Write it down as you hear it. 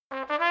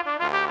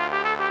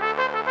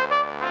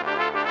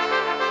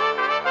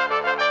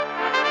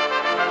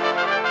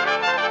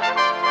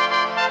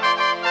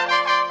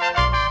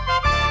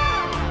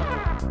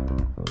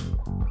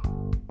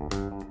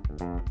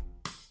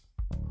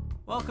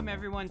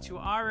everyone, to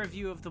our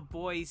review of The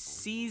Boys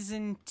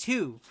Season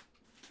 2.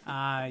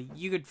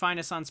 You could find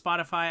us on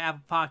Spotify,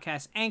 Apple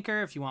Podcasts,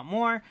 Anchor if you want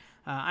more.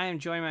 I am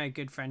joined by my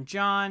good friend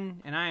John,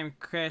 and I am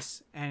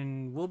Chris,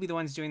 and we'll be the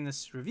ones doing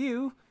this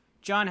review.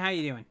 John, how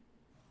you doing?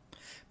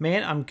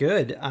 Man, I'm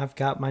good. I've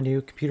got my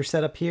new computer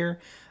set up here.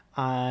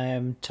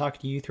 I'm talking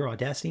to you through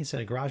Audacity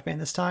instead of GarageBand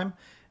this time.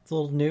 It's a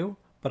little new,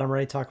 but I'm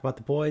ready to talk about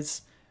The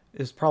Boys.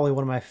 It's probably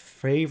one of my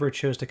favorite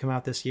shows to come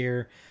out this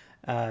year.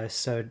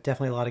 So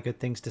definitely a lot of good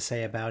things to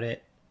say about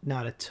it.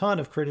 Not a ton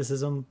of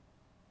criticism,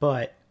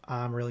 but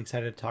I'm really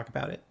excited to talk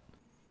about it.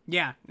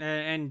 Yeah,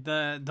 and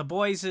the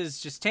Boys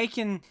is just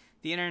taking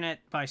the internet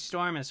by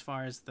storm as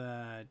far as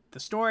the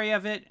story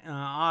of it.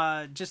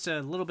 Just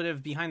a little bit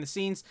of behind the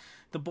scenes.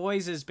 The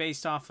Boys is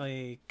based off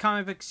a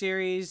comic book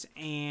series,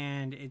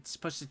 and it's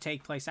supposed to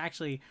take place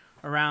actually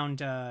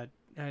around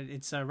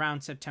it's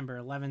around September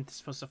 11th. It's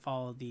supposed to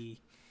follow the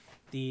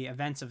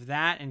events of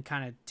that and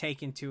kind of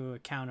take into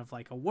account of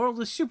like a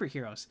world of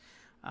superheroes.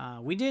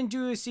 We didn't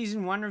do a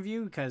season 1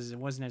 review because it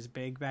wasn't as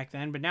big back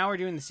then, but now we're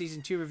doing the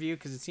season 2 review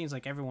because it seems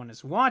like everyone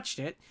has watched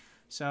it.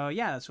 So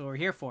yeah, that's what we're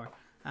here for.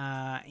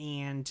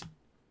 And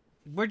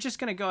we're just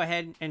going to go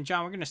ahead and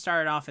John, we're going to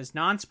start it off as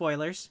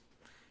non-spoilers.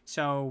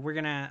 So I'm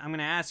going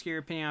to ask your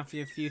opinion on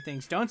a few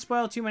things. Don't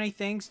spoil too many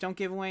things. Don't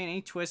give away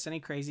any twists, any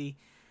crazy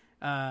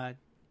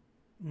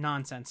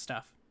nonsense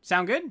stuff.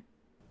 Sound good?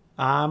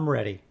 I'm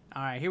ready.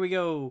 All right, here we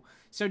go.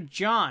 So,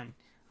 John,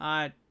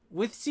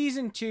 with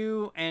season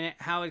 2 and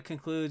how it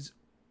concludes,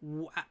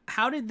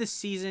 how did the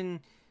season?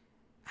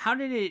 How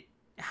did it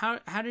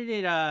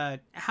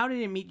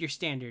meet your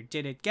standard?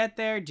 Did it get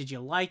there? Did you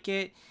like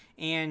it?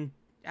 And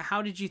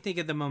how did you think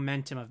of the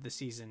momentum of the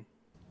season?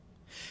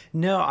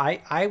 No,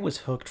 I was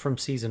hooked from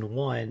season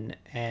 1,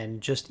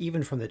 and just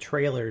even from the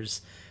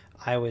trailers,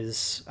 I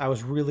was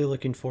really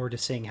looking forward to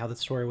seeing how the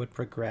story would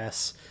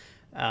progress.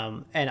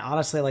 And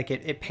honestly, like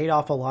it paid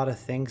off a lot of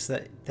things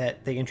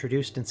that they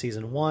introduced in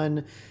season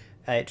 1.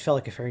 It felt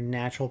like a very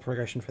natural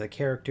progression for the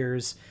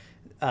characters.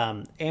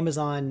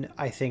 Amazon,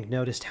 I think,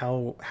 noticed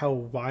how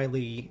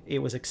widely it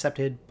was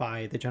accepted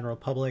by the general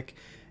public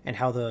and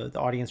how the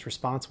audience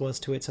response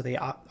was to it. So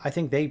I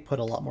think they put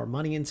a lot more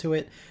money into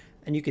it,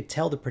 and you could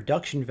tell the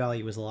production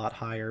value was a lot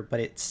higher. But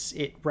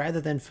it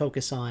rather than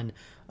focus on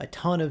a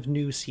ton of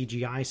new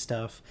CGI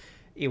stuff,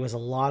 it was a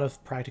lot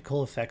of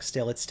practical effects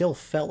still. It still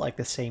felt like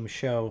the same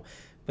show,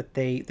 but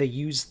they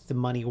used the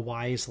money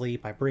wisely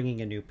by bringing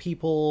in new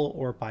people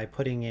or by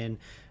putting in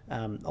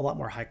a lot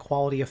more high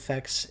quality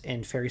effects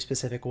in very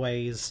specific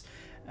ways.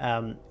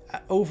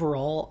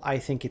 Overall, I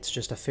think it's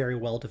just a very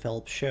well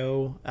developed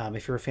show.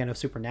 If you're a fan of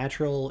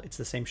Supernatural, it's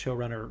the same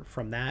showrunner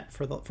from that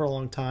for a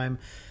long time.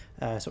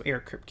 So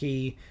Eric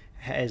Kripke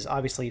has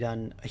obviously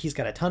he's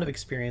got a ton of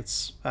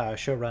experience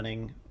show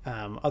running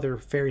other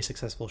very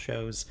successful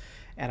shows,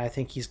 and I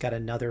think he's got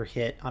another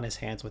hit on his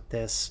hands with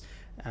this.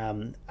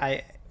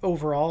 I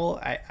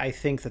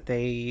think that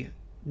they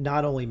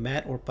not only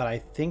met, but I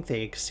think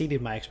they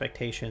exceeded my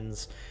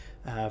expectations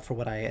for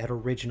what I had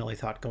originally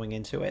thought going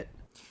into it.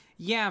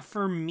 Yeah,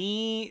 for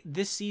me,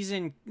 this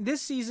season,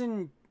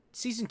 season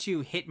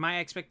 2 hit my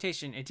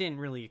expectation. It didn't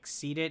really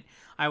exceed it.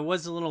 I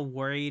was a little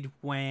worried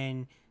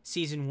when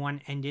season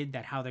 1 ended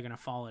that how they're going to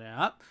follow it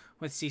up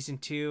with season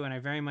 2, and I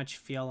very much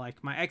feel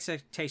like my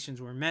expectations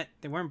were met.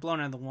 They weren't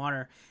blown out of the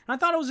water, and I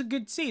thought it was a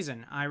good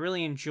season. I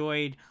really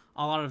enjoyed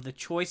a lot of the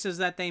choices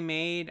that they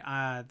made.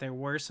 There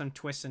were some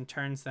twists and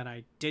turns that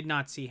I did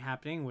not see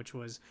happening, which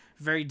was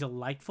very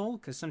delightful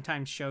because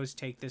sometimes shows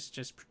take this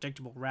just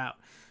predictable route.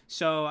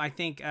 So I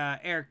think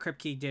Eric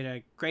Kripke did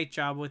a great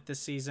job with this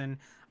season.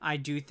 I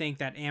do think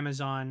that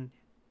Amazon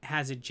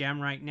has a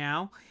gem right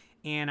now,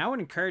 and I would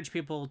encourage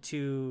people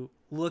to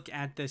look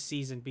at this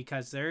season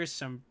because there is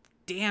some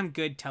damn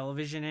good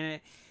television in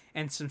it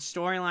and some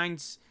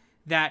storylines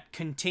that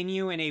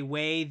continue in a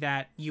way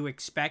that you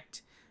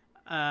expect.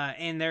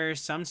 And there are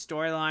some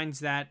storylines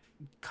that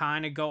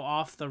kind of go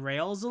off the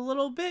rails a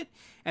little bit.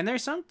 And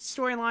there's some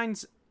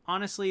storylines,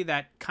 honestly,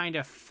 that kind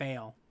of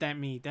fail that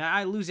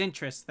I lose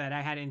interest, that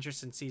I had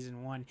interest in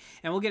season 1.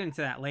 And we'll get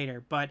into that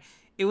later. But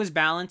it was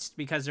balanced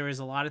because there was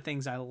a lot of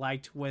things I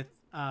liked with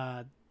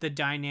the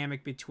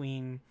dynamic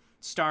between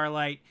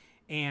Starlight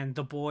and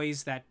the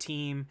Boys, that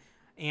team.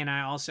 And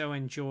I also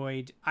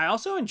enjoyed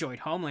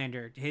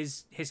Homelander,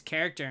 his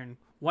character and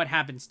what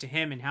happens to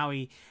him and how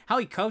he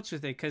copes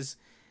with it. Because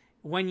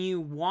when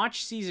you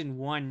watch season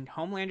 1,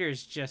 Homelander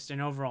is just an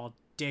overall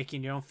dick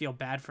and you don't feel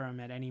bad for him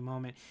at any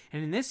moment.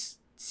 And in this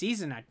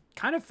season, I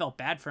kind of felt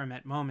bad for him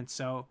at moments.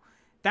 So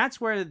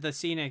that's where the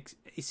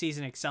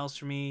season excels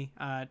for me.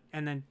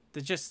 And then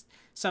just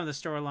some of the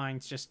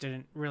storylines just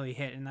didn't really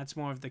hit. And that's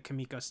more of the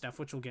Kimiko stuff,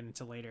 which we'll get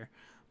into later.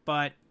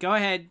 But go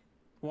ahead,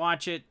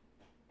 watch it,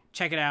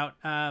 check it out.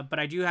 But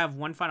I do have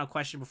one final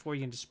question before you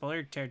get into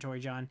spoiler territory,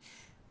 John.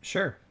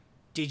 Sure.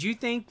 Did you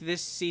think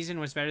this season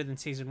was better than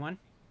season 1?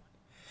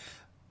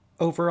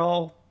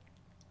 Overall,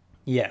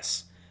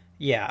 yes.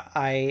 Yeah,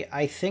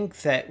 I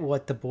think that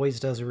what The Boys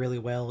does really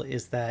well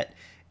is that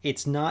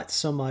it's not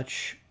so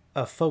much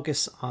a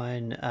focus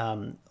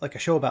on like a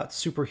show about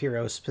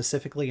superheroes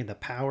specifically and the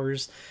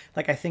powers.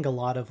 Like I think a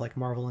lot of like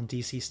Marvel and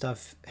DC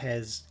stuff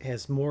has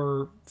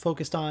more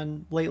focused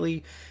on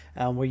lately,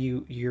 where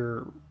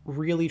you're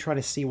really trying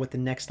to see what the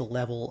next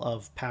level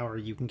of power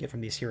you can get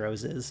from these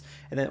heroes is,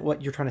 and then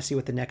what you're trying to see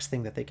what the next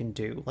thing that they can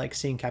do. Like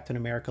seeing Captain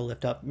America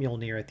lift up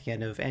Mjolnir at the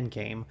end of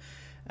Endgame.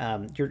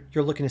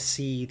 You're looking to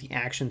see the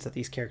actions that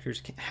these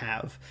characters can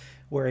have.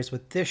 Whereas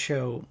with this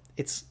show,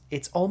 it's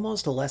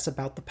almost less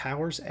about the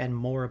powers and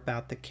more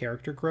about the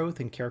character growth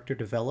and character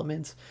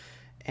development.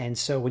 And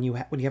so when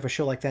when you have a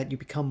show like that, you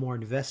become more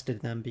invested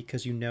in them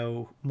because you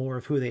know more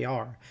of who they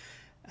are.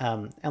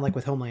 And like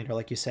with Homelander,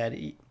 like you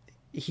said,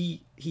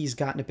 he's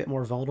gotten a bit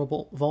more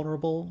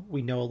vulnerable.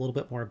 We know a little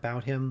bit more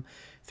about him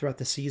throughout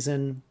the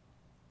season,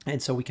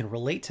 and so we can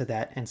relate to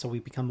that, and so we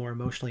become more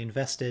emotionally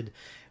invested,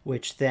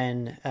 which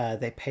then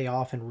they pay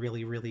off in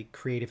really, really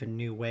creative and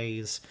new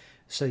ways.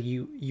 So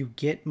you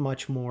get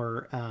much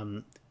more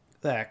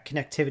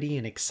connectivity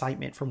and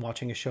excitement from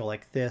watching a show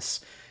like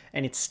this,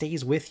 and it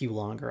stays with you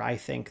longer, I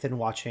think, than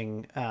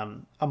watching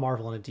a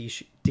Marvel and a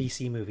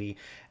DC movie.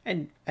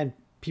 And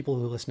people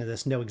who listen to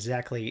this know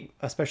exactly,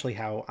 especially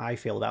how I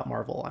feel about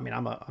Marvel. I mean,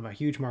 I'm a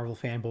huge Marvel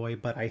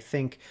fanboy, but I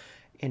think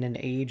in an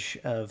age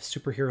of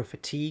superhero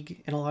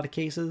fatigue in a lot of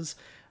cases,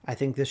 I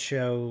think this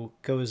show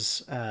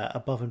goes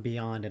above and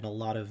beyond in a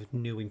lot of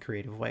new and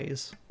creative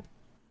ways.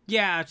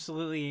 Yeah,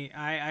 absolutely.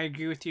 I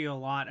agree with you a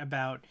lot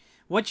about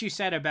what you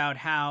said about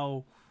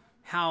how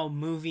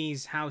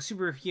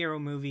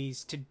superhero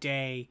movies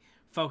today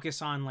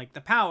focus on like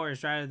the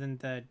powers rather than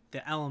the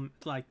element,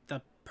 like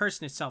the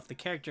person itself, the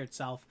character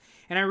itself.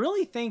 And I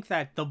really think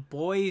that The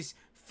Boys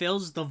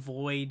fills the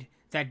void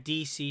that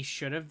DC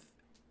should have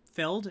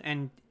filled.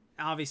 And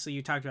obviously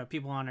you talked about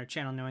people on our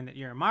channel knowing that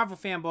you're a Marvel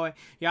fanboy.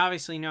 You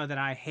obviously know that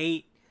I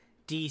hate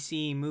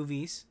DC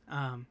movies.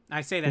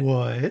 I say that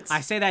What?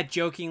 I say that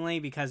jokingly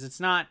because it's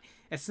not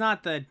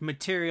the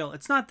material,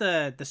 it's not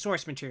the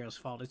source material's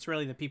fault. It's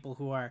really the people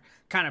who are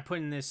kind of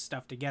putting this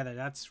stuff together.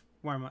 That's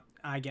where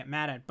I get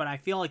mad at. But I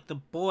feel like The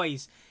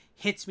Boys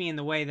hits me in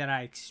the way that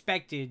I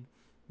expected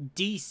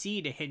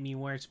DC to hit me,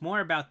 where it's more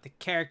about the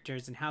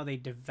characters and how they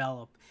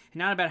develop, and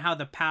not about how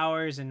the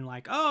powers and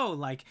like, oh,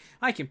 like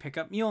I can pick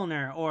up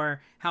Mjolnir, or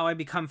how I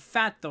become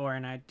Fat Thor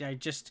and I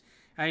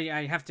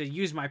have to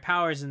use my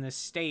powers in this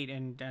state,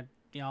 and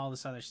all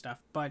this other stuff.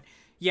 But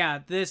yeah,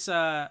 this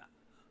I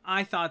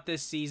thought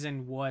this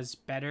season was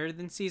better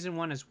than season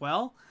 1 as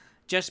well,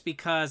 just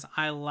because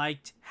I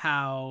liked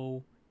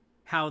how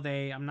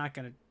they, I'm not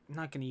gonna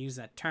use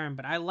that term,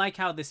 but I like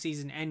how the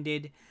season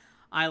ended.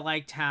 I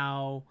liked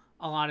how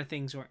a lot of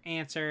things were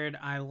answered.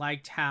 I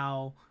liked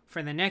how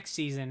for the next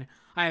season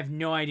I have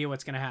no idea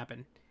what's gonna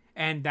happen,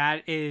 and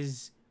that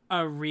is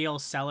a real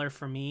seller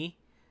for me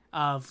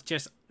of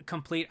just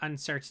complete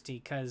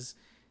uncertainty, because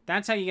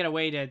that's how you get a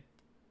way to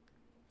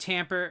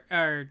temper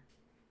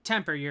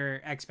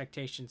your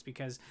expectations,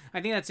 because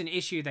I think that's an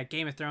issue that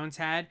Game of Thrones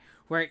had,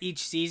 where each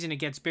season it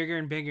gets bigger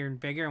and bigger and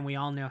bigger, and we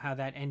all know how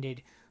that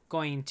ended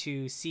going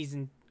into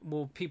season,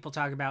 well, people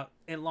talk about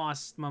it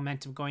lost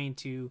momentum going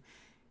into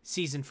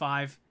season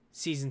 5,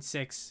 season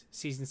 6,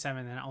 season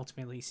 7, and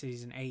ultimately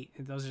season 8.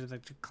 Those are the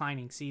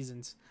declining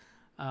seasons.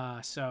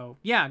 So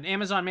yeah,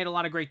 Amazon made a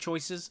lot of great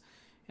choices,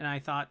 and I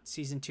thought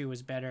season 2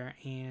 was better,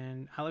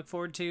 and I look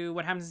forward to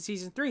what happens in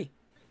season 3.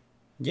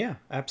 Yeah,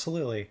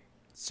 absolutely.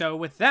 So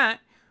with that,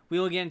 we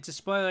will get into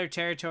spoiler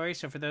territory.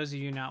 So for those of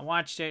you not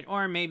watched it,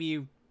 or maybe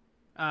you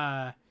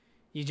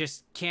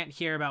just can't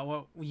hear about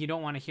what you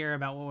don't want to hear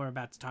about what we're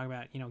about to talk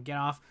about, get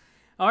off.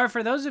 Or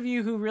for those of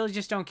you who really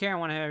just don't care and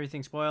want to have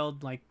everything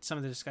spoiled, like some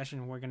of the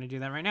discussion, we're going to do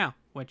that right now,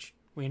 which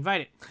we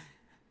invited.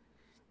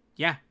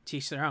 Yeah,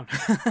 teach their own.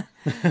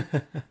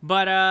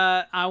 But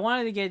I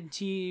wanted to get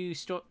into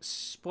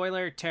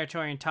spoiler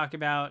territory and talk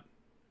about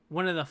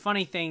one of the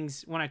funny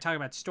things when I talk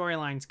about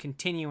storylines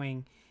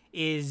continuing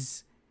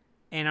is,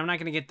 and I'm not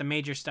going to get the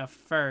major stuff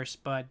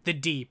first, but The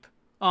Deep.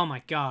 Oh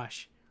my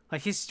gosh.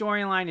 Like his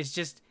storyline is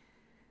just,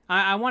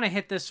 I want to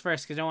hit this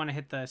first because I don't want to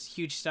hit the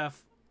huge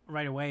stuff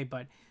right away,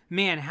 but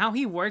man, how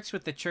he works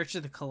with the Church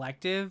of the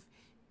Collective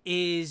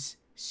is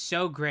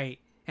so great.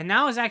 And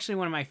that was actually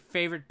one of my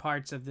favorite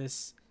parts of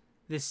this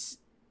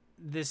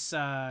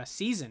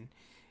season,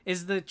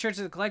 is the Church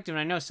of the Collective. And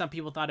I know some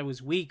people thought it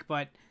was weak,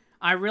 but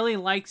I really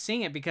liked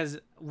seeing it because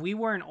we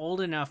weren't old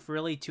enough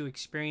really to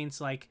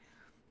experience like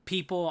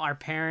people, our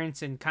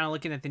parents, and kind of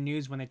looking at the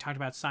news when they talked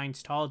about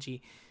Scientology,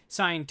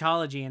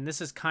 and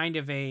this is kind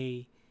of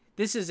a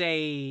what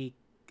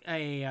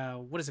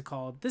is it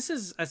called? This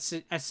is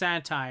a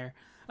satire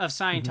of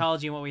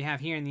Scientology and what we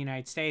have here in the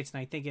United States, and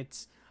I think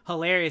it's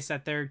hilarious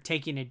that they're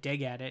taking a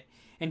dig at it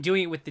and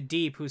doing it with The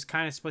Deep, who's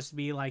kind of supposed to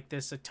be like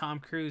this a Tom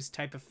Cruise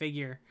type of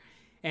figure,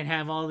 and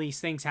have all these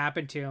things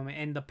happen to him,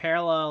 and the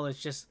parallel is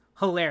just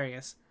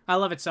hilarious. I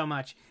love it so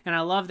much, and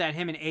I love that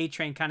him and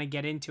A-Train kind of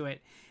get into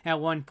it at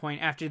one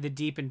point after The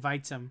Deep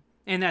invites him,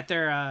 and that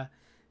they're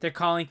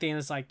calling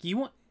things like,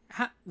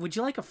 would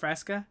you like a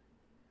fresca?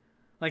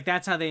 Like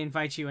that's how they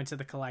invite you into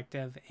the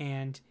collective.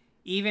 And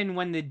even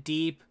when The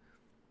Deep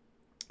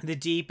the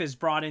Deep is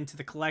brought into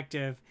the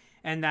collective,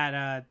 and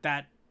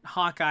that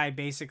Hawkeye,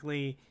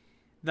 basically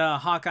the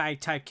Hawkeye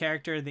type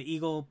character, the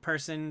eagle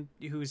person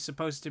who's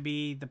supposed to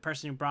be the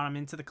person who brought him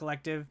into the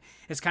collective,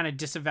 is kind of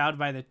disavowed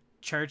by the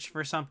church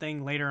for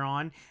something later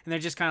on, and they're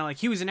just kind of like,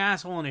 he was an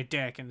asshole and a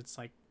dick, and it's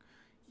like,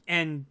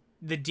 and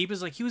the Deep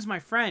is like, he was my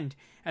friend,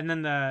 and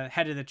then the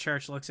head of the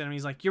church looks at him,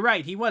 he's like, you're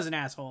right, he was an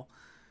asshole.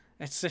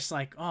 It's just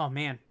like, oh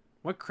man,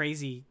 what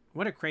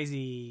a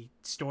crazy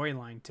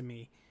storyline to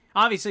me.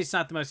 Obviously it's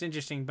not the most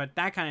interesting, but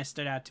that kind of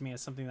stood out to me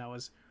as something that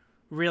was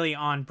really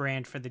on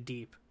brand for the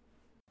Deep.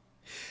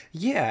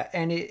 Yeah,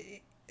 and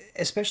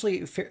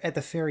especially at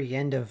the very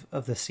end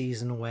of the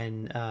season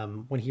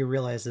when he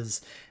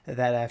realizes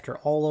that after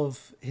all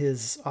of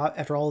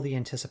the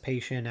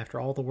anticipation, after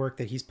all the work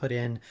that he's put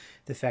in,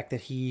 the fact that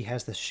he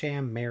has the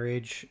sham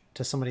marriage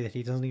to somebody that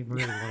he doesn't even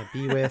really want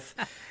to be with,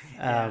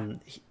 yeah.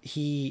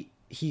 he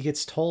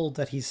gets told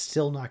that he's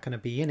still not going to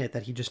be in it,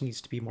 that he just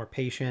needs to be more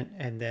patient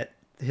and that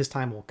his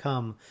time will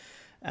come.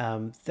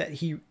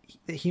 That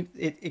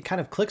it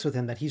kind of clicks with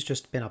him that he's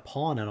just been a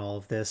pawn in all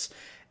of this,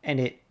 and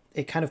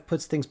it kind of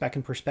puts things back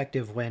in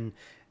perspective when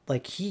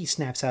like he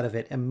snaps out of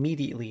it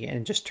immediately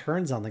and just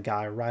turns on the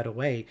guy right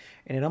away,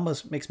 and it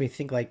almost makes me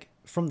think like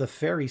from the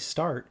very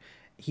start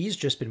he's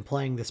just been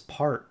playing this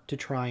part to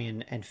try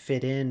and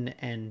fit in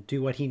and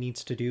do what he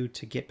needs to do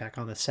to get back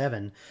on the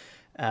seven.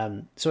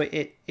 So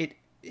it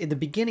in the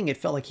beginning it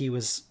felt like he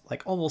was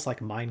like almost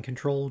like mind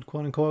controlled,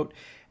 quote unquote,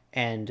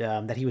 and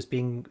that he was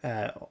being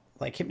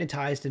like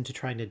hypnotized into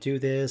trying to do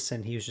this,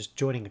 and he was just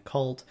joining a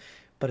cult.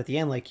 But at the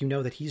end, like, you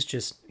know that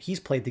he's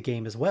played the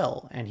game as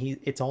well, and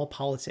it's all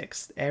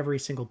politics. Every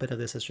single bit of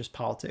this is just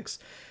politics.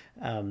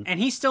 And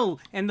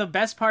the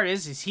best part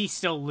is he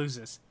still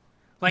loses.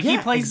 Like, yeah, he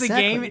plays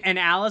exactly. the game, and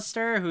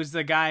Alistair, who's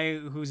the guy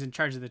who's in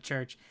charge of the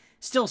church,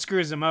 still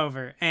screws him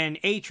over. And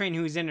A-Train,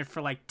 who's in it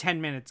for like 10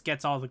 minutes,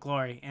 gets all the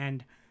glory.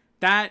 And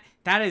that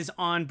is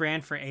on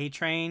brand for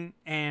A-Train,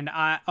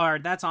 or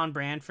that's on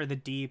brand for the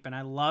Deep, and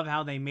I love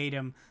how they made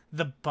him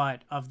the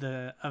butt of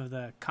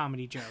the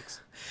comedy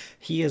jokes.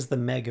 He is the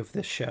Meg of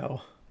this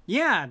show.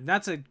 Yeah,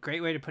 that's a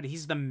great way to put it.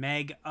 He's the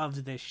Meg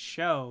of this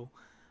show.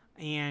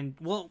 And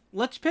well,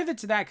 let's pivot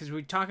to that, because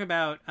we talked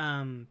about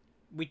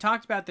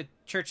the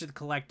Church of the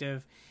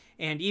Collective,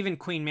 and even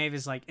Queen Maeve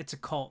is like, it's a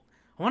cult.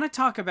 I want to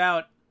talk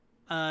about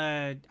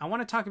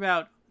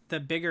the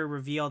bigger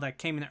reveal that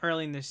came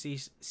early in this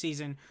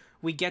season.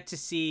 We get to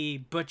see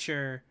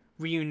Butcher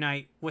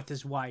reunite with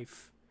his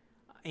wife,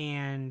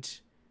 and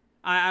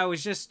I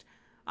was just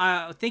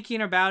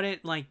thinking about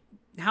it, like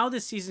how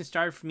this season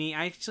started for me.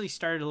 I actually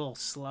started a little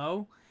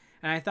slow,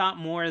 and I thought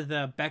more of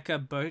the Becca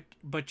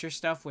Butcher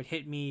stuff would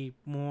hit me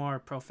more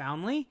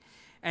profoundly.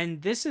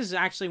 And this is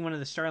actually one of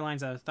the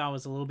storylines I thought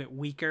was a little bit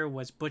weaker,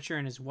 was Butcher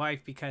and his wife,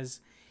 because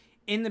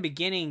in the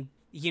beginning,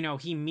 you know,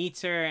 he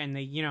meets her and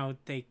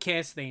they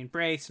kiss, they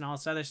embrace and all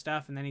this other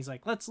stuff. And then he's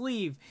like, let's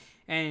leave.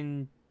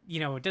 And, you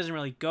know, it doesn't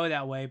really go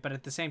that way, but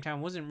at the same time,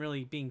 I wasn't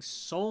really being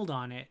sold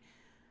on it.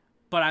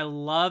 But I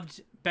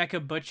loved Becca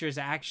Butcher's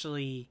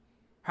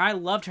I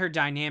loved her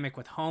dynamic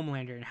with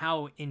Homelander and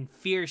how in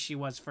fear she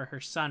was for her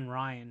son,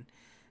 Ryan.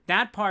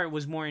 That part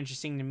was more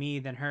interesting to me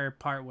than her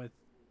part with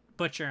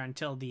Butcher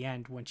until the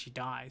end when she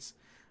dies.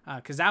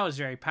 Because that was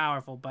very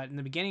powerful. But in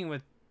the beginning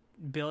with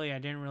Billy, I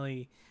didn't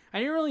really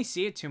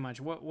see it too much.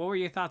 What were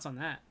your thoughts on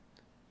that?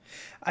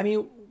 I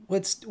mean,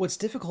 what's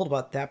difficult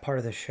about that part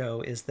of the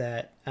show is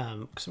that,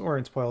 because we're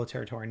in spoiler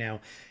territory now,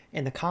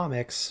 in the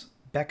comics,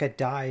 Becca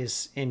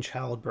dies in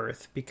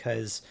childbirth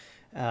because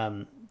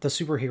the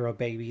superhero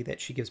baby that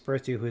she gives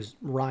birth to, who is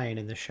Ryan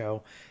in the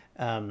show,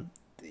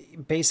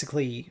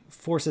 basically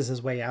forces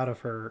his way out of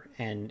her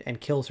and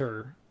kills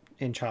her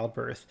in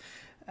childbirth.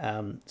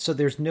 So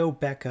there's no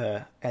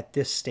Becca at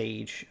this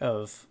stage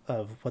of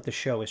what the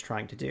show is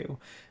trying to do.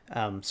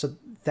 So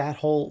that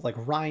whole, like,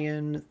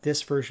 Ryan,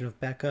 this version of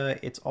Becca,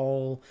 it's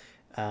all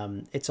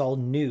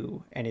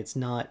new, and it's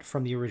not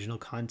from the original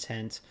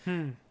content,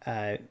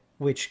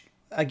 which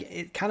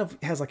it kind of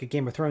has like a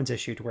Game of Thrones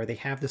issue, to where they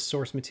have this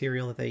source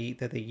material that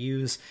they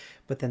use,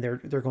 but then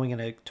they're going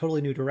in a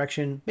totally new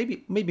direction.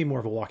 Maybe more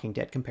of a Walking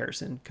Dead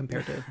comparison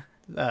compared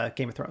to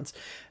Game of Thrones.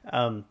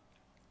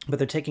 But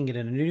they're taking it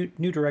in a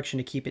new direction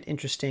to keep it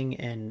interesting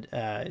and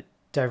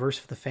diverse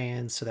for the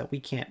fans, so that we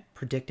can't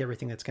predict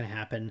everything that's going to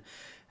happen.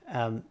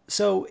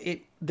 So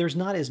there's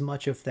not as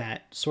much of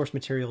that source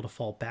material to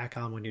fall back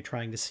on when you're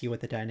trying to see what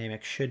the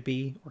dynamic should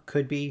be or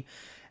could be.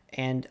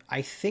 And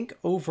I think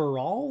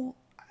overall,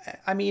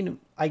 I mean,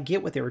 I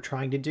get what they were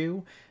trying to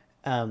do.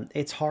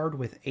 It's hard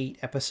with 8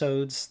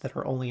 episodes that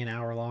are only an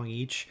hour long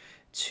each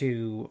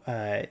to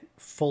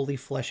fully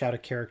flesh out a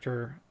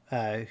character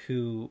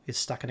who is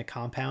stuck in a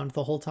compound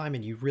the whole time,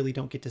 and you really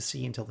don't get to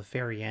see until the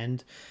very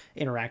end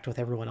interact with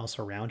everyone else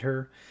around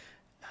her.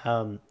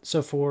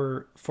 So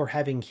for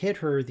having hit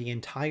her the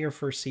entire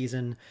first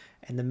season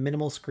and the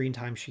minimal screen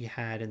time she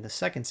had in the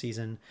second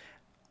season,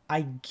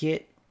 I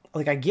get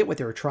what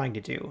they were trying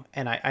to do.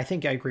 And I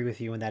think I agree with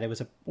you in that it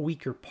was a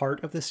weaker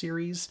part of the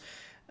series.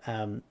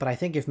 But I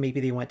think if maybe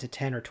they went to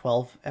 10 or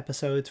 12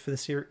 episodes for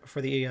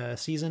the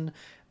season,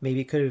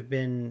 maybe it could have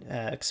been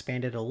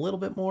expanded a little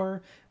bit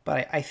more.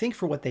 But I think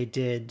for what they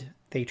did,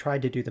 they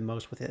tried to do the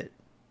most with it.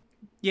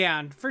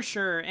 Yeah, for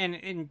sure.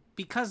 And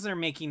because they're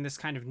making this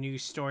kind of new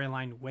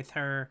storyline with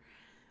her,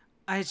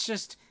 it's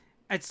just,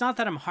 it's not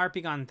that I'm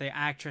harping on the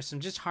actress. I'm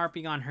just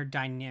harping on her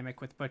dynamic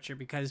with Butcher,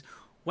 because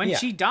when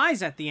she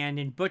dies at the end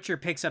and Butcher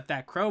picks up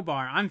that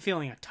crowbar, I'm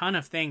feeling a ton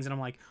of things, and I'm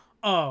like,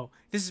 oh,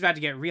 this is about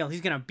to get real.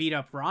 He's gonna beat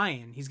up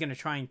Ryan. He's gonna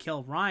try and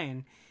kill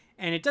Ryan,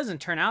 and it doesn't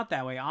turn out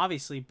that way,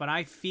 obviously. But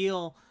I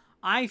feel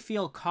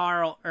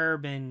Carl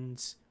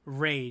Urban's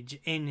rage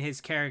in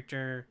his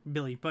character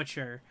Billy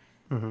Butcher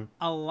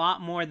a lot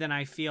more than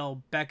I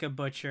feel Becca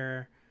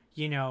Butcher,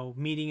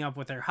 meeting up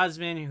with her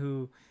husband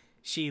who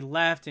she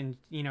left, and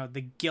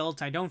the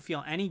guilt. I don't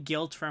feel any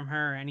guilt from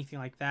her or anything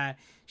like that.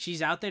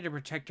 She's out there to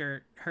protect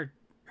her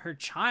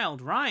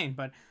child Ryan,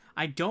 but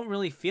I don't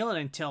really feel it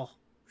until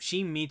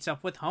she meets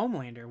up with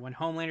Homelander, when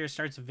Homelander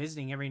starts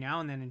visiting every now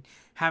and then and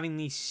having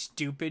these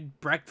stupid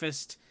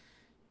breakfast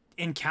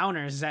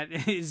encounters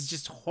that is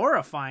just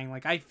horrifying.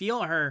 Like, I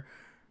feel her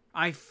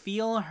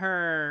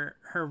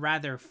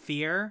rather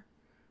fear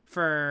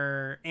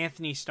for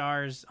Anthony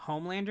Starr's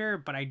Homelander,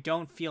 but I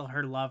don't feel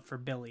her love for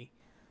Billy.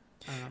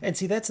 And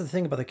see, that's the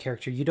thing about the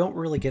character. You don't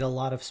really get a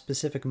lot of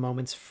specific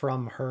moments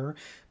from her,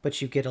 but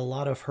you get a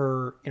lot of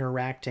her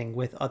interacting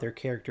with other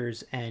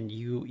characters, and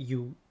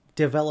you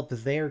develop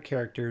their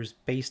characters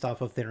based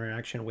off of the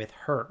interaction with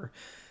her.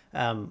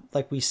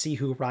 Like, we see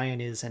who Ryan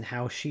is and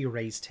how she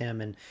raised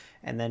him,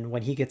 and then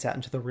when he gets out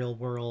into the real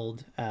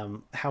world,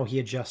 how he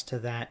adjusts to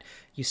that.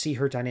 You see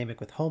her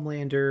dynamic with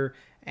Homelander,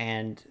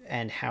 and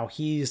how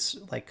he's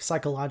like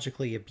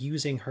psychologically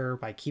abusing her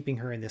by keeping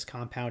her in this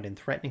compound and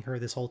threatening her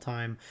this whole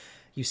time.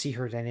 You see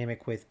her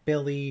dynamic with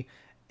Billy,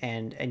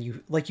 and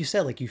you, like you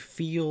said, like, you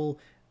feel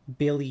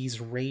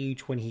Billy's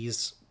rage when he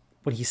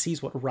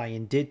sees what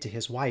Ryan did to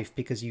his wife,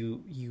 because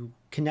you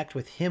connect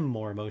with him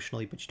more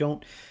emotionally, but you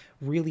don't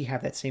really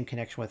have that same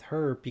connection with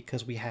her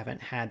because we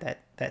haven't had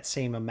that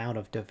same amount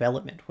of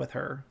development with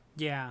her.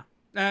 Yeah,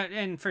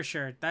 and for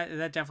sure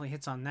that definitely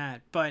hits on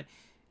that. But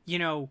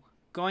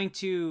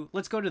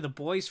let's go to the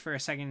boys for a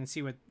second and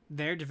see what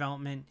their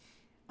development.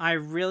 I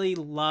really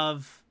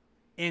love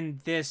in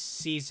this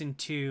season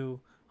 2.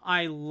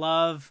 I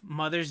love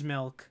Mother's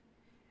Milk,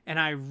 and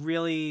I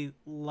really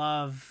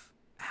love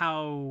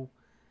how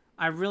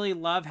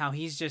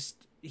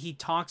he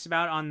talks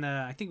about on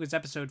the, I think it was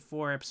episode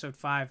 4, episode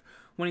 5,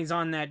 when he's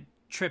on that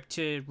trip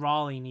to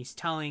Raleigh and he's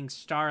telling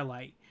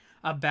Starlight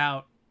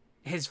about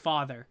his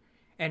father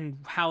and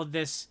how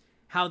this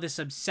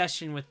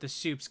obsession with the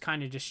soups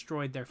kind of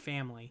destroyed their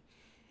family.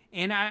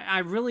 And I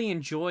really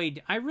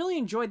enjoyed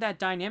that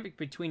dynamic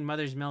between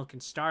Mother's Milk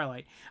and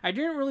Starlight. I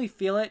didn't really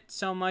feel it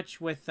so much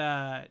with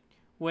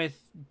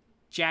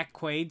Jack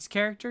Quaid's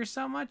character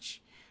so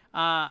much.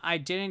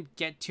 I didn't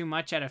get too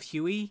much out of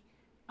Huey,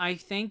 I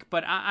think,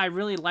 but I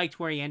really liked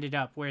where he ended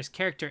up, where his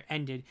character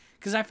ended,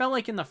 because I felt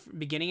like in the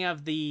beginning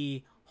of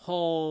I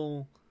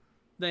felt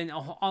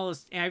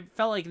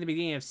like in the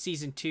beginning of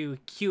season 2,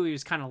 Huey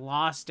was kind of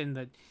lost in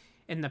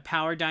the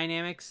power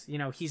dynamics.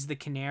 He's the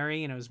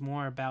canary, and it was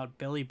more about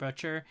Billy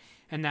Butcher,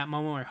 and that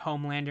moment where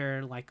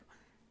Homelander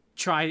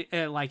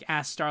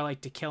asked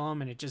Starlight to kill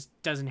him, and it just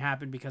doesn't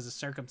happen because of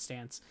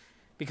circumstance,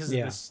 because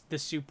of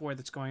this soup war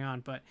that's going on.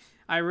 But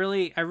I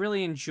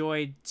really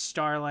enjoyed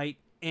Starlight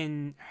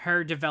in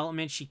her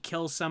development. She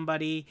kills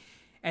somebody,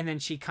 and then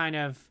she kind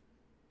of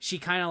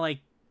like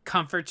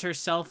comforts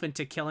herself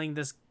into killing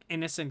this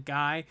innocent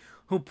guy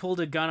who pulled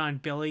a gun on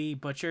Billy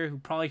Butcher, who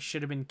probably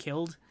should have been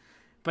killed,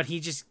 but he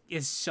just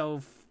is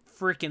so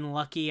freaking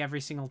lucky every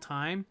single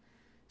time.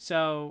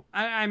 So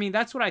I mean,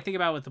 that's what I think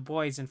about with the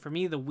boys. And for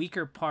me, the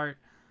weaker part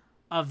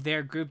of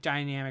their group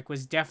dynamic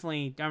was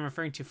definitely, I'm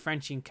referring to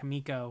Frenchie and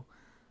Kimiko.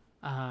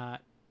 It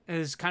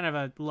was kind of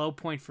a low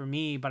point for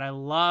me, but I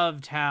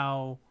loved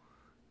how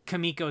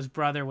Kamiko's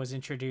brother was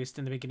introduced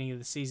in the beginning of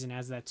the season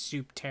as that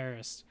soup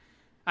terrorist.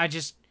 I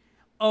just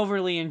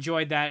overly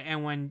enjoyed that,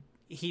 and when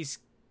he's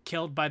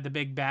killed by the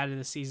big bad of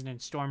the season in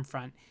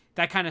Stormfront,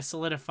 that kind of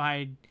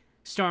solidified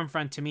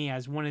Stormfront to me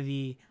as one of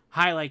the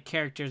highlight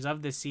characters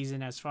of this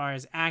season, as far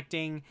as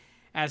acting,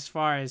 as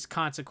far as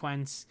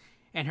consequence,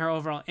 and her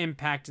overall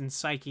impact and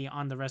psyche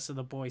on the rest of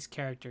the boys'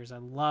 characters.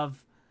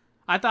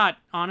 I thought,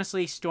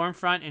 honestly,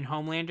 Stormfront and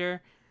Homelander,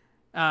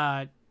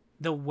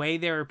 the way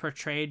they were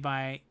portrayed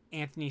by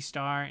Anthony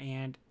Starr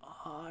and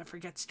I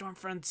forget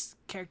Stormfront's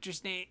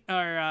character's name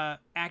or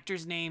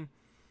actor's name,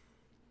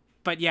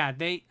 but yeah,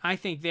 I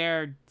think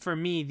they're, for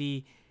me,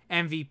 the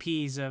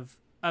MVPs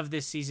of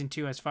this season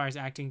 2 as far as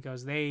acting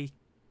goes. They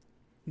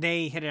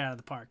hit it out of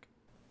the park.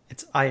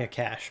 It's Aya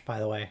Cash, by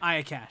the way.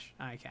 Aya Cash.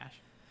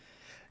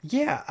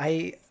 Yeah,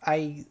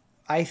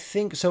 I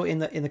think so. In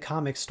the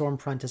comics,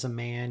 Stormfront is a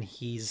man.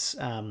 He's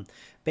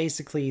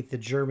basically the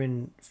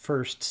German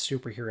first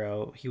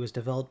superhero. He was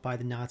developed by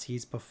the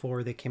Nazis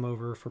before they came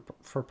over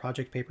for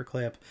Project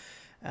Paperclip.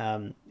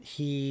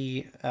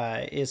 He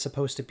is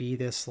supposed to be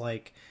this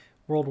like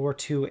World War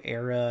II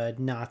era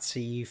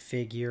Nazi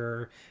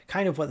figure,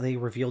 kind of what they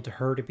revealed to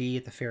her to be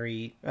at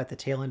the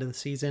tail end of the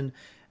season.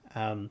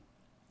 Um,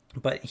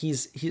 but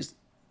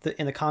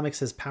in the comics,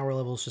 his power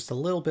level is just a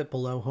little bit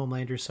below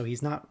Homelander, so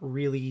he's not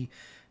really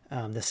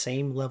the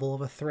same level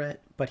of a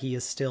threat, but he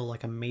is still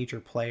like a major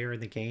player in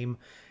the game.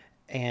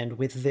 And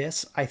with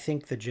this, I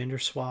think the gender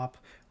swap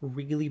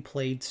really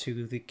played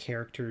to the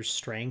character's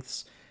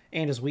strengths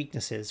and his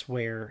weaknesses,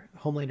 where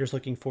Homelander's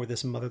looking for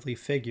this motherly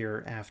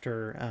figure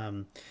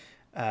after,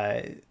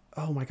 uh,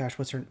 oh my gosh,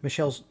 what's her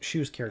Michelle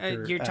Shu's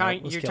character? You're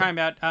talking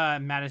about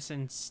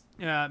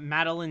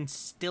Madeline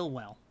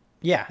Stillwell.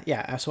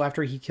 Yeah. So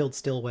after he killed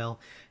Stillwell,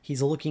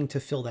 he's looking to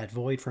fill that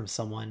void from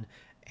someone,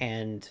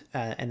 and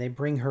they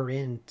bring her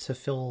in to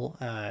fill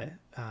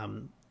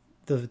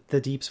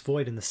the Deep's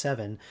void in the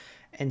Seven.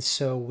 And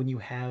so when you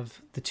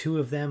have the two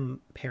of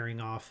them pairing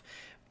off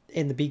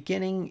in the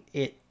beginning,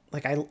 it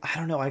like I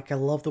don't know, like I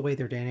love the way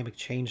their dynamic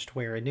changed,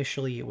 where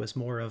initially it was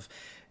more of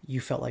you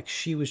felt like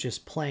she was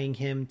just playing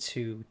him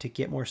to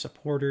get more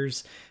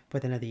supporters,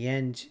 but then at the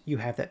end you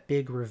have that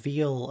big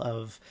reveal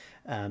of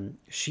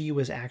she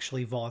was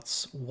actually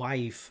Vought's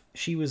wife.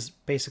 She was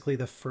basically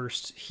the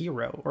first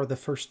hero or the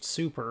first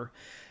super,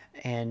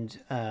 and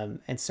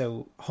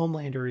so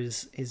Homelander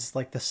is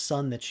like the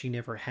son that she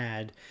never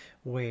had,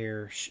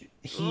 where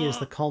he is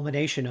the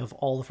culmination of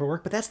her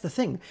work. But that's the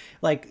thing,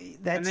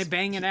 like that's and they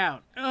bang it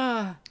out.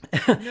 No.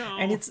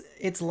 And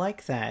it's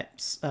like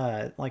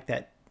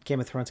that Game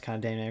of Thrones kind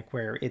of dynamic,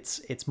 where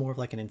it's more of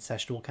like an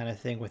incestual kind of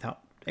thing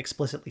without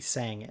explicitly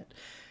saying it.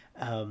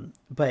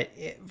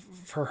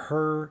 For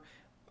her,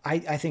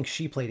 I think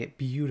she played it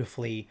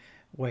beautifully,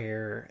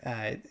 where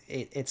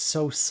it's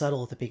so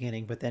subtle at the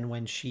beginning, but then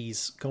when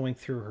she's going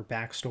through her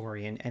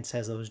backstory and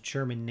says those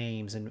German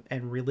names and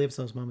relives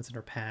those moments in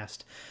her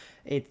past,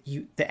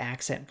 the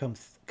accent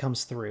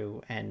comes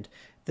through, and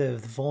the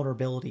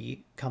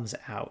vulnerability comes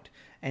out.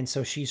 And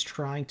so she's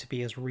trying to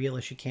be as real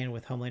as she can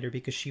with Homelander,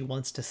 because she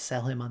wants to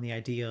sell him on the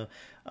idea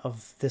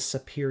of this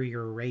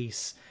superior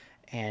race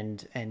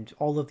and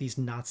all of these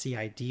Nazi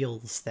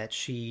ideals that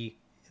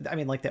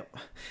that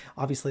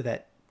obviously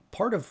that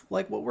part of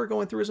like what we're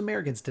going through as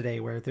Americans today,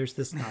 where there's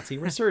this Nazi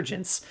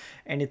resurgence,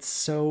 and it's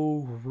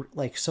so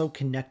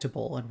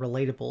connectable and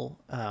relatable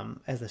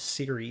as a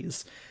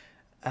series.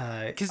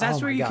 Because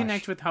that's where you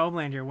connect with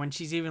Homelander, when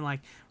she's even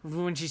like,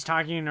 when she's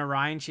talking to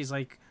Ryan, she's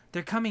like,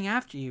 they're coming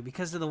after you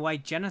because of the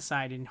white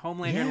genocide. And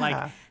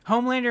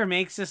Homelander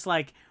makes this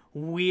like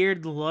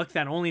weird look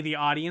that only the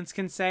audience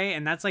can say.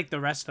 And that's like the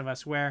rest of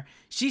us, where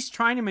she's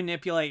trying to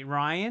manipulate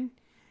Ryan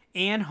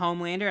and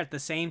Homelander at the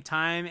same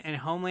time.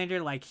 And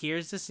Homelander like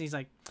hears this and he's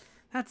like,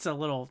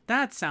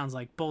 that sounds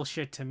like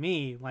bullshit to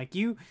me. Like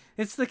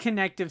it's the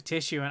connective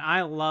tissue. And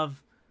I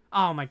love,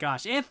 oh my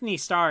gosh, Anthony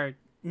Starr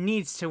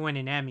needs to win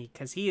an Emmy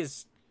because he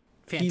is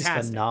fantastic.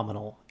 He's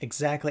phenomenal.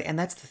 Exactly. And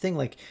that's the thing,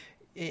 like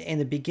in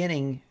the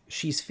beginning,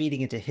 she's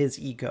feeding into his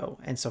ego,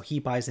 and so he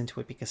buys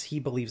into it because he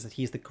believes that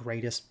he's the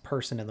greatest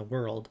person in the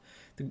world.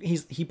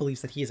 He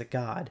believes that he is a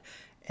god.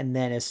 And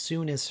then as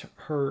soon as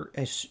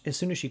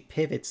she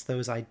pivots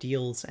those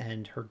ideals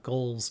and her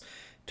goals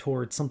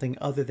towards something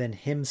other than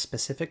him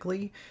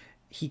specifically,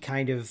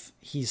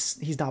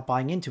 he's not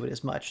buying into it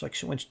as much.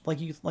 Like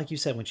you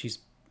said, when she's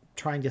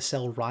trying to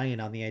sell Ryan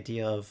on the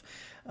idea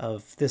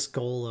of this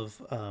goal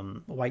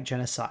of white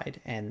genocide,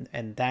 and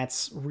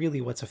that's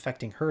really what's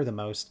affecting her the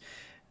most.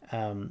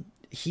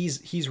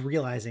 He's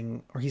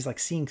realizing, or he's like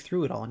seeing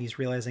through it all, and he's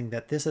realizing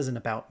that this isn't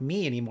about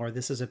me anymore.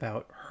 This is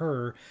about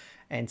her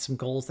and some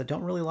goals that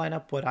don't really line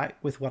up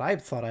with what I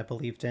thought I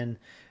believed in.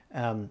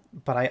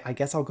 But I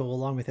guess I'll go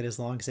along with it as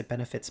long as it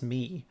benefits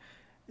me.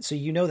 So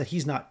you know that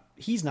he's not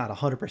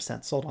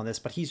 100% sold on this,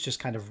 but he's just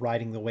kind of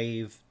riding the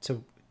wave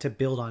to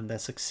build on the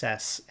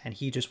success, and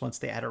he just wants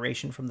the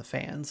adoration from the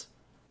fans.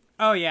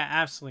 Oh yeah,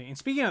 absolutely. And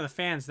speaking of the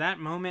fans, that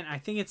moment, I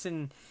think it's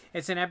in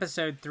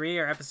episode 3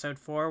 or episode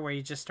 4 where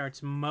he just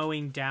starts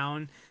mowing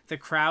down the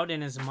crowd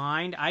in his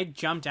mind. I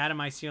jumped out of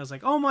my seat. I was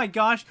like, oh my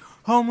gosh,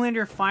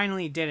 Homelander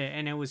finally did it.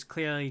 And it was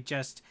clearly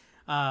just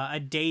a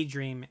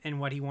daydream in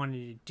what he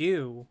wanted to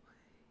do.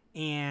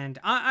 And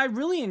I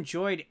really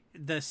enjoyed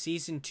the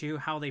season 2,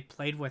 how they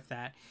played with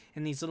that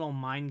in these little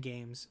mind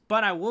games.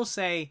 But I will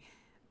say,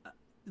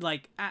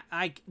 like,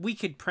 we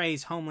could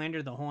praise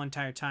Homelander the whole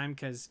entire time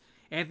because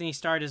Anthony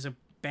Starr does a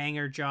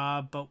banger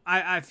job, but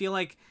I feel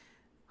like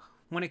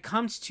when it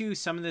comes to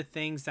some of the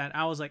things that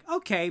I was like,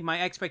 okay,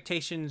 my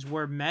expectations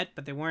were met,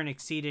 but they weren't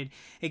exceeded,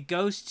 it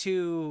goes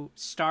to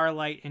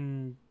Starlight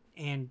and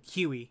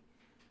Huey,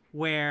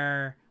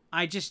 where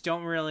I just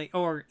don't really,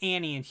 or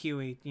Annie and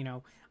Huey,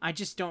 I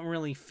just don't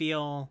really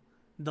feel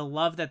the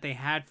love that they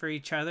had for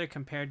each other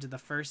compared to the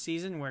first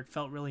season, where it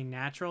felt really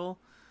natural.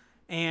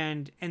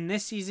 And in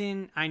this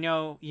season, I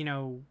know,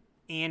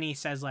 Annie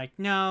says like,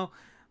 no,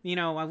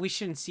 we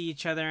shouldn't see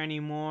each other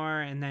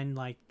anymore. And then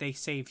like they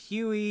save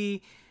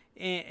Huey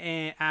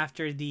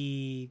after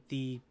the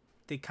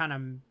kind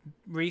of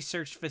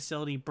research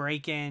facility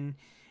break-in,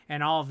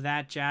 and all of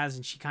that jazz,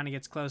 and she kind of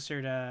gets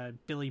closer to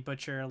Billy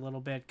Butcher a little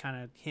bit,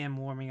 kind of him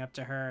warming up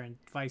to her and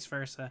vice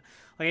versa.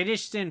 Like, I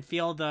just didn't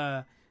feel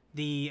the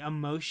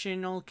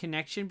emotional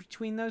connection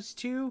between those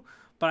two,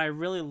 but I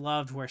really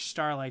loved where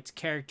Starlight's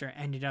character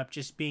ended up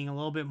just being a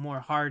little bit more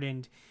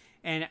hardened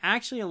and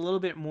actually a little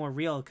bit more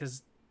real,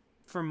 because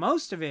for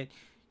most of it,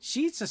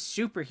 she's a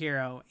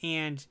superhero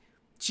and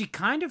she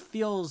kind of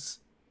feels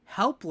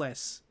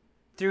helpless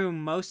through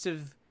most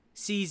of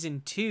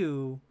season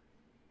 2.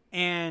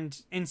 And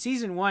in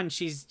season 1,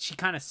 she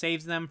kind of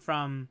saves them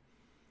from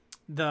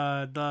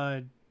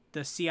the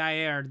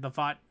CIA or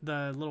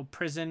the little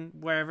prison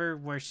wherever,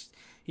 where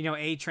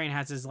A-Train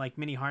has his like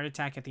mini heart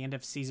attack at the end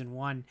of season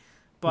 1.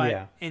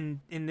 But in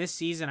this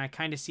season, I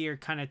kind of see her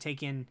kind of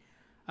taking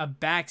a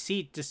back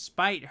seat,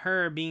 despite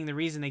her being the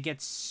reason they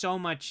get so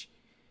much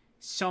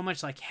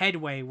like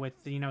headway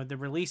with the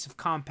release of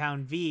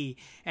Compound V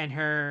and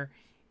her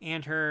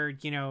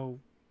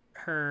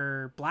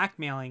her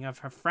blackmailing of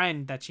her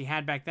friend that she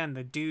had back then,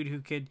 the dude who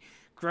could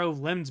grow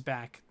limbs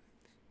back.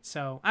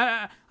 So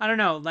I don't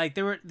know, like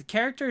the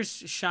characters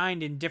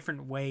shined in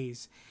different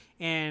ways,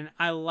 and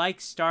I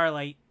like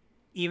Starlight,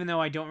 even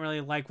though I don't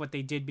really like what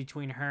they did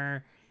between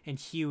her and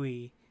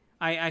Huey.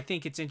 I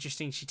think it's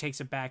interesting she takes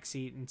a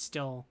backseat and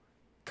still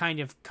kind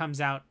of comes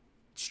out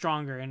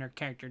stronger in her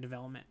character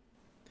development.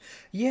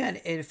 Yeah, and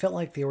it felt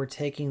like they were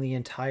taking the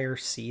entire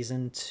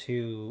season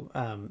to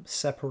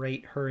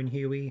separate her and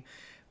Huey,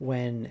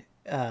 when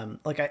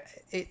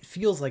it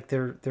feels like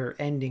their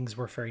endings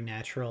were very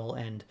natural,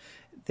 and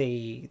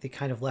they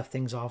kind of left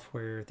things off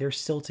where they're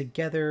still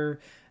together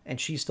and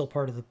she's still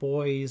part of the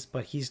boys,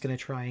 but he's going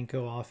to try and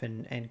go off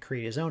and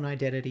create his own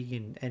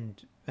identity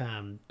and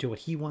do what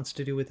he wants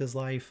to do with his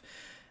life.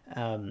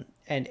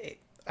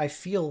 I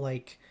feel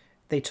like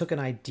they took an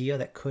idea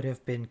that could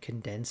have been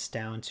condensed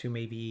down to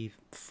maybe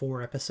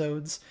 4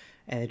 episodes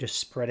and they just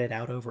spread it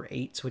out over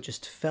 8. So it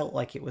just felt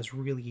like it was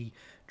really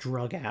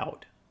drug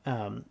out.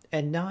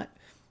 And not,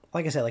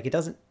 like I said, like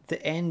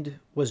the end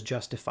was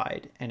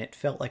justified and it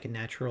felt like a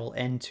natural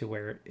end to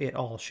where it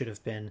all should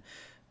have been,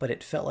 but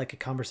it felt like a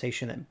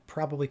conversation that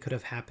probably could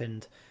have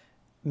happened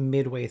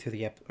midway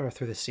through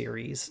through the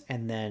series,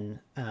 and then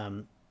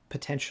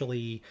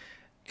potentially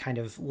kind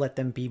of let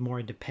them be more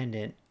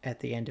independent at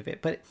the end of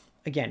it. But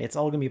again, it's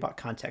all going to be about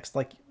context.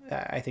 Like,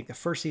 I think the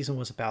first season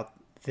was about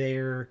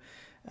their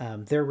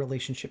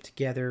relationship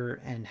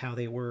together and how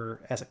they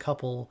were as a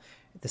couple.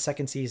 The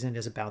second season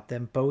is about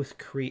them both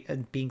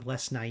being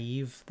less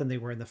naive than they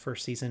were in the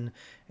first season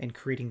and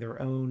creating their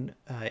own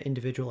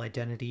individual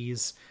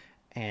identities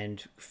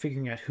and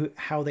figuring out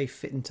how they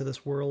fit into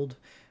this world,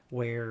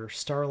 where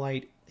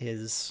Starlight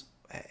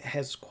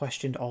has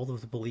questioned all of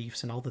the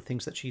beliefs and all the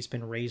things that she's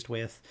been raised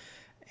with,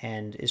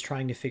 and is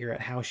trying to figure out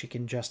how she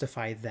can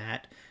justify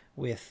that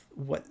with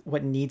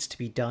what needs to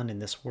be done in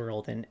this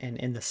world and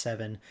in the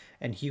Seven.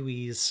 And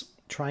Huey's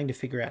trying to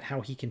figure out how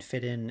he can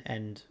fit in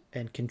and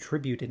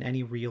contribute in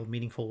any real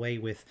meaningful way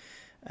with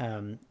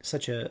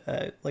such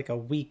a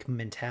weak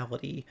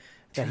mentality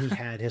that he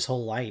had his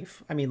whole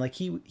life. I mean, like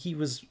he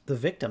was the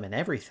victim in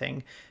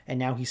everything, and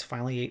now he's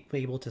finally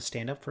able to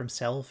stand up for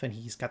himself, and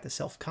he's got the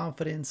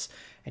self-confidence,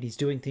 and he's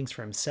doing things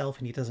for himself,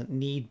 and he doesn't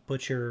need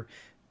Butcher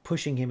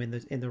pushing him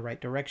in the right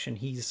direction.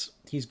 He's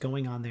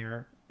going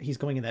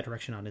in that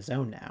direction on his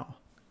own now.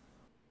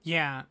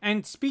 Yeah,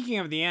 and speaking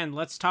of the end,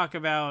 let's talk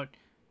about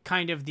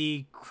kind of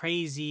the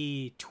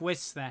crazy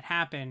twists that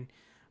happen,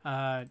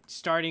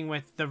 starting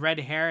with the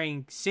red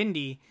herring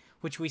Cindy,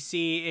 which we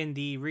see in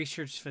the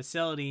research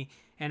facility.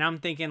 And I'm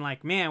thinking,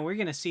 like, man, we're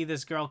going to see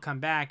this girl come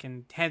back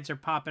and heads are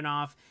popping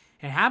off.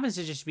 And it happens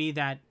to just be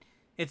that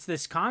it's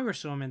this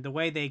congresswoman, the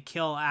way they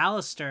kill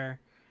Alistair,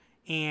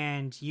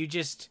 and you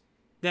just...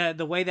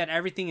 The way that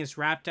everything is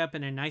wrapped up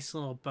in a nice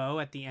little bow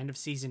at the end of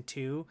season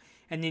 2.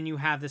 And then you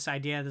have this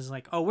idea that's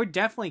like, oh, we're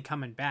definitely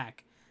coming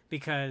back,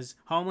 because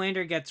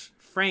Homelander gets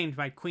framed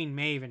by Queen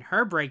Maeve, and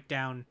her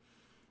breakdown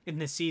in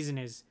this season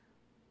is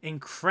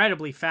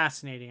incredibly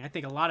fascinating. I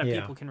think a lot of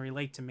people can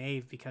relate to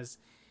Maeve, because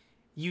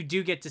you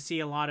do get to see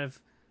a lot of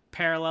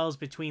parallels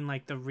between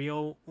like the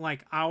real,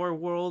 like our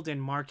world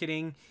and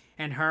marketing,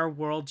 and her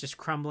world just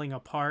crumbling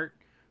apart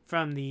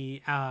from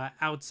the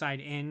outside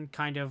in,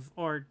 kind of,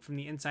 or from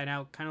the inside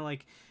out, kind of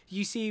like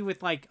you see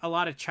with like a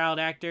lot of child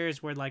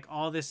actors where like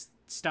all this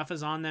stuff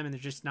is on them and they're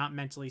just not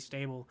mentally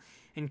stable.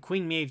 And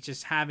Queen Maeve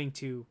just having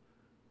to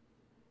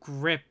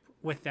grip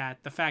with that,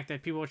 the fact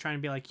that people are trying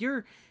to be like,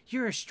 you're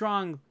a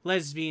strong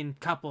lesbian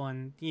couple,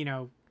 and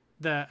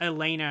the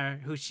Elena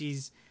who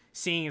she's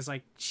seeing is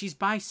like, she's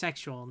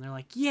bisexual, and they're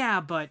like,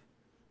 yeah, but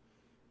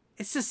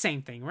it's the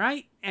same thing,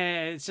 right?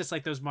 And it's just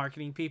like those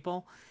marketing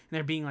people, and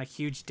they're being like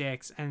huge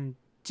dicks. And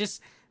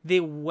just the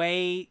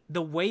way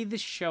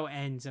this show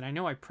ends, and I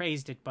know I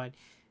praised it, but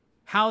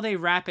how they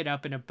wrap it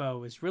up in a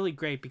bow is really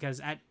great, because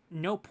at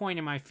no point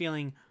am I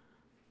feeling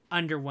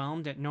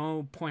underwhelmed, at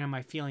no point am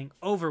I feeling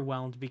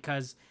overwhelmed,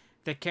 because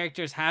the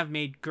characters have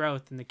made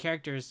growth, and the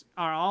characters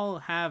all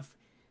have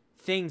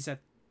things that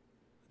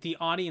the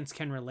audience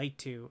can relate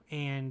to.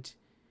 And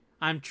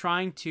I'm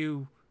trying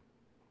to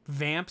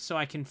vamp so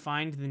I can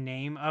find the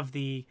name of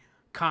the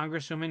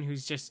congresswoman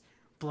who's just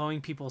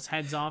blowing people's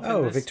heads off.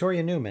 Oh,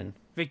 Victoria Newman.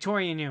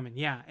 Victoria Newman,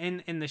 yeah,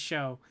 in the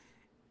show.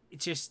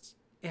 It's just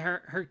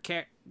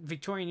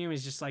Victoria Newman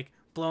is just like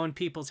blowing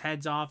people's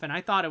heads off, and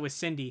I thought it was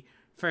Cindy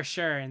for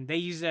sure, and they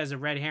used it as a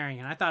red herring,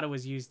 and I thought it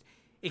was used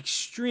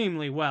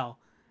extremely well.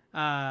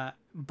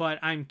 But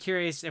I'm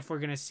curious if we're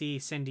gonna see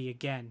Cindy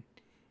again,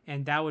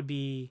 and that would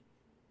be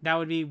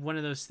one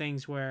of those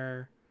things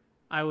where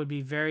I would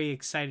be very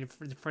excited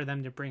for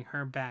them to bring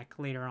her back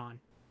later on.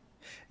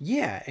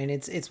 Yeah, and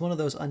it's one of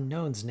those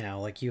unknowns now.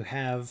 Like you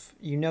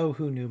know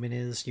who Newman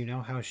is, you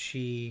know how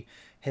she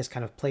has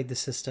kind of played the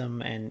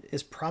system and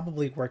is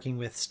probably working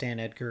with Stan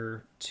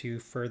Edgar to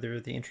further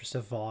the interest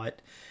of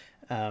Vought.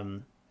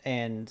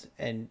 And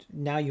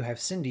now you have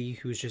Cindy,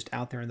 who's just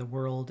out there in the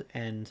world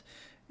and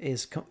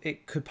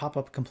it could pop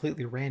up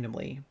completely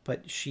randomly,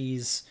 but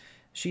she's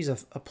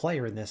a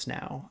player in this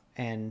now,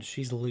 and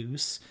she's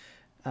loose.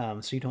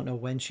 So you don't know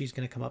when she's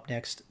going to come up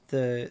next.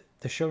 The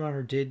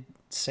showrunner did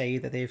say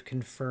that they've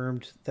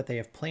confirmed that they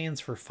have plans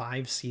for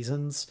 5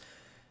 seasons.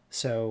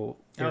 So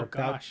they're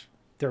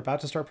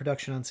about to start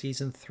production on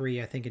season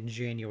 3, I think in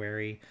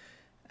January.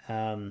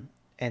 And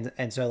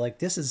so like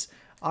this is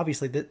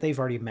obviously they've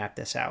already mapped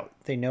this out.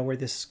 They know where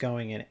this is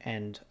going,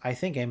 and I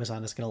think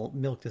Amazon is going to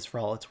milk this for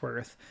all it's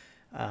worth.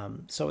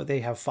 So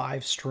they have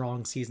 5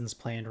 strong seasons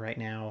planned right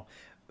now.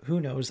 Who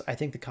knows? I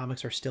think the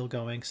comics are still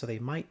going, so they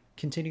might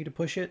continue to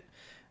push it.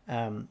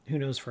 Who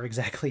knows for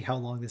exactly how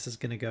long this is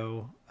going to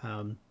go.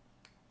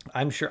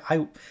 I'm sure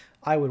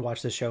I would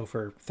watch the show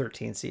for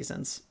 13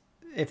 seasons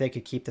if they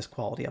could keep this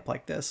quality up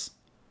like this.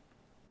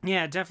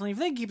 Yeah, definitely. If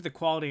they keep the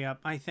quality up,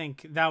 I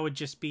think that would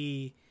just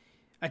be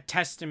a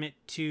testament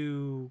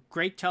to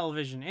great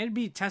television. It'd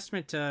be a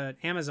testament to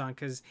Amazon,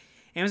 because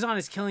Amazon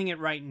is killing it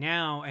right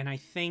now, and I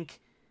think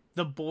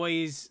The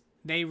Boys,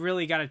 they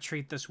really got to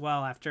treat this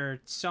well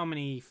after so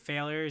many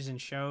failures in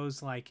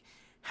shows, like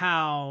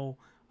how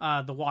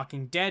The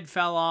Walking Dead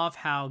fell off,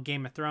 how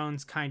Game of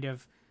Thrones kind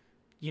of,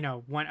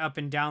 went up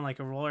and down like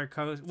a roller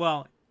coaster.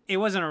 Well, it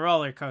wasn't a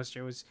roller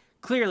coaster. It was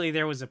clearly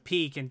there was a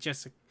peak and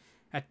just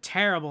a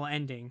terrible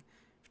ending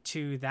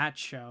to that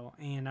show.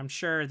 And I'm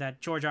sure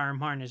that George R. R.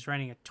 Martin is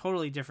writing a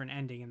totally different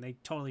ending, and they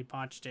totally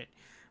botched it.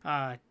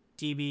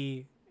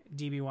 DB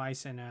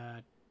Weiss and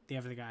the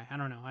other guy. I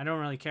don't know. I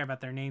don't really care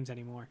about their names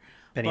anymore.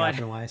 Benny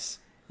Weiss.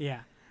 Yeah.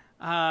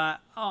 I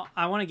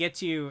want to get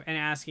to you and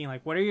asking,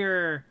 like, what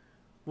are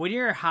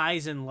your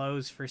highs and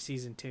lows for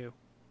season 2?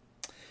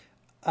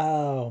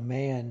 Oh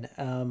man,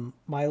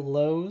 my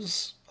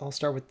lows. I'll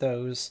start with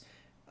those.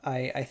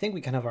 I think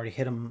we kind of already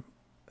hit on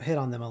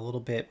them a little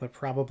bit, but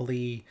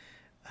probably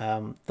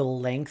the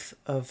length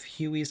of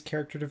Huey's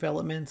character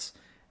development.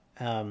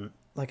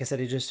 Like I said,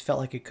 it just felt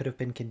like it could have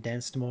been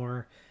condensed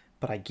more,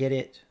 but I get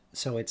it.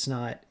 So it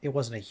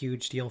wasn't a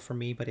huge deal for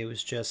me, but it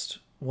was just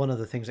one of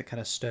the things that kind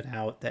of stood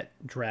out that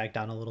dragged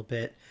on a little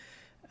bit.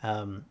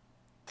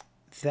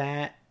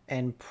 That,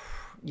 and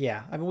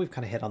yeah, I mean, we've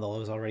kind of hit on the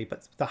lows already,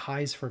 but the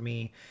highs for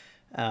me,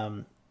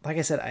 like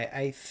I said,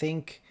 I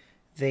think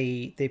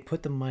they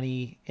put the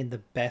money in the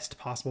best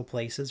possible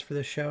places for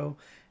the show,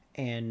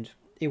 and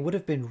it would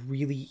have been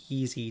really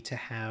easy to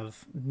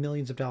have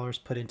millions of dollars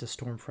put into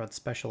Stormfront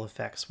special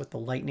effects with the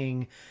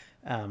lightning,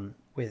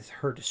 with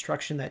her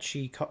destruction that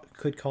she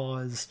could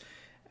cause,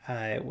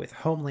 with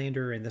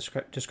Homelander and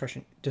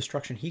the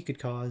destruction he could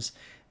cause.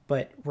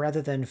 But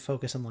rather than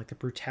focus on like the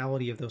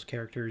brutality of those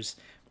characters,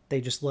 they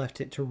just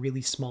left it to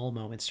really small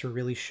moments to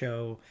really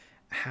show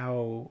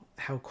how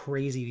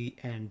crazy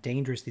and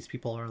dangerous these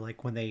people are.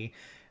 Like when they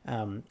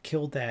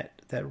killed that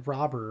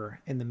robber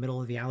in the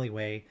middle of the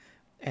alleyway,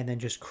 and then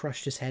just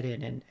crushed his head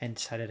in and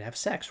decided to have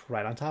sex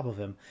right on top of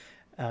him.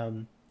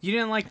 You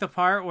didn't like the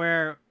part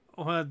where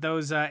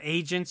those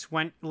agents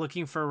went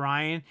looking for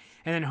Ryan,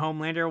 and then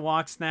Homelander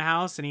walks in the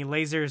house and he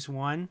lasers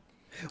one?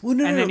 Well,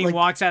 no, and then he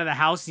walks out of the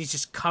house and he's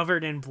just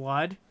covered in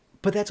blood.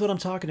 But that's what I'm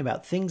talking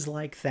about. Things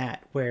like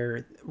that,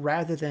 where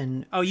rather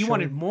than... Oh, you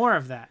wanted more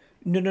of that.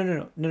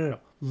 No.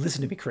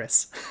 Listen to me,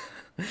 Chris.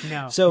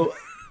 No. So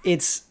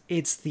it's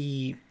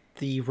the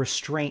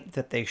restraint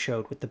that they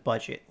showed with the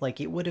budget.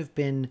 Like, it would have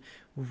been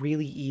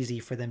really easy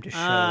for them to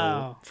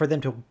show, for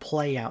them to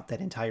play out that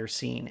entire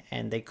scene,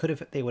 and they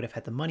would have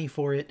had the money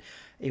for it.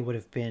 It would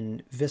have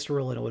been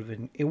visceral,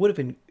 and it would have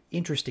been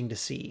interesting to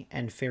see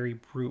and very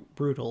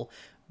brutal.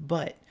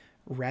 But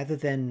rather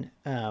than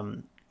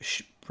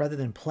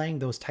playing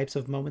those types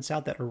of moments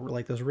out that are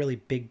like those really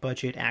big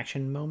budget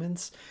action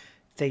moments,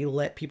 they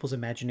let people's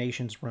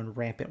imaginations run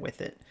rampant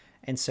with it.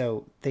 And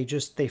so they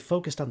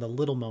focused on the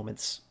little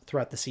moments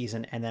throughout the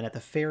season, and then at the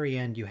very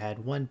end you had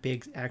one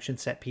big action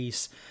set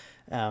piece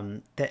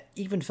that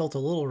even felt a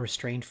little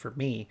restrained for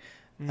me.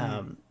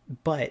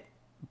 But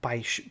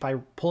by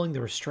pulling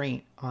the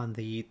restraint on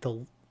the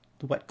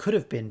what could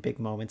have been big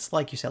moments,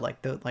 like you said,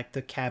 like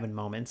the cabin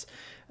moments,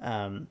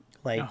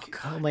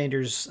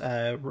 Homelander's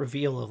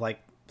reveal of like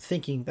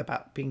thinking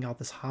about being all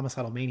this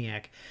homicidal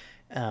maniac,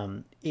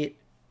 it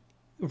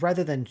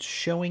rather than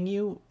showing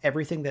you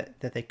everything that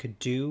they could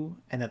do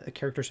and that the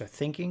characters are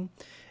thinking,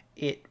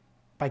 it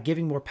by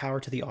giving more power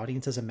to the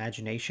audience's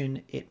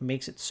imagination, it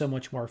makes it so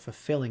much more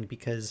fulfilling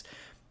because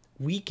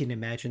we can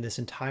imagine this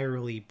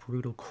entirely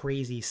brutal,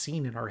 crazy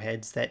scene in our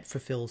heads that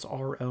fulfills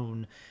our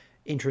own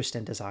interest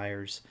and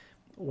desires.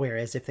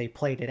 Whereas if they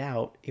played it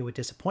out, it would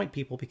disappoint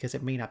people because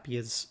it may not be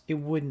as, it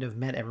wouldn't have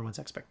met everyone's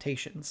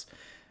expectations.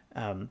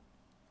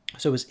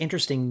 So it was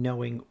interesting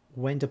knowing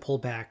when to pull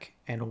back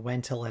and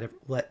when to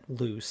let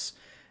loose.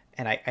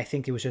 And I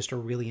think it was just a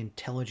really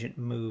intelligent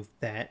move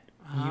that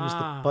used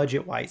the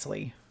budget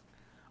wisely.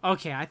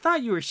 Okay, I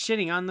thought you were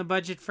shitting on the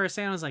budget for a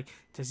second. I was like,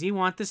 does he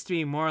want this to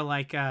be more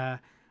like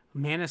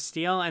Man of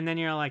Steel? And then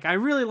you're like, I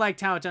really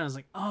liked how it done. I was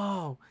like,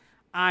 oh,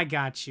 I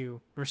got you.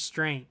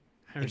 Restraint.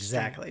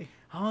 Exactly.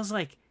 I was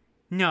like,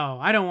 no,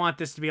 I don't want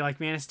this to be like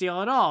Man of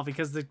Steel at all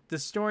because the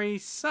story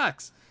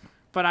sucks.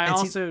 But I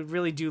also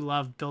really do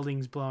love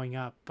buildings blowing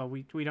up. But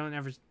we don't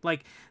ever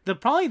like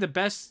probably the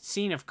best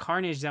scene of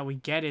carnage that we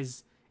get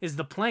is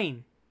the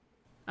plane.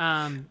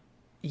 The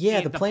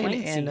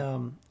plane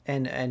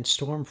and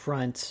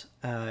Stormfront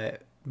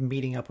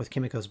meeting up with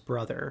Kimiko's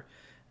brother.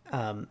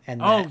 And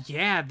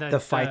the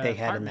fight they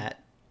had in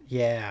that.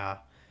 Yeah.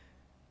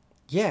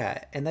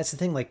 Yeah, and that's the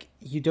thing, like,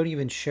 you don't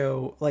even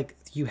show, like,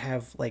 you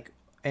have, like,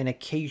 an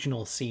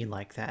occasional scene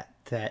like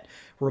that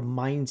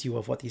reminds you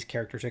of what these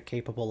characters are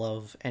capable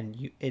of,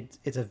 and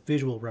it's a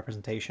visual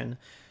representation,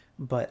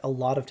 but a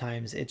lot of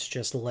times it's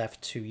just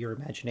left to your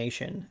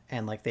imagination,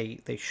 and, like,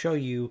 they show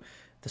you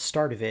the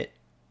start of it,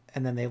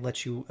 and then they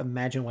let you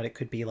imagine what it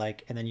could be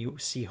like, and then you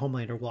see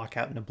Homelander walk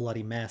out in a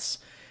bloody mess,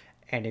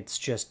 and it's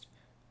just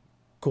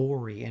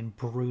gory and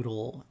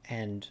brutal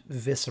and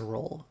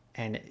visceral,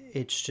 and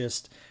it's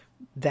just...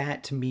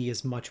 that to me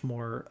is much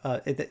more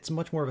it's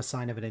much more of a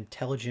sign of an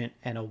intelligent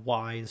and a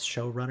wise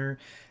showrunner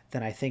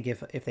than I think if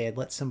they had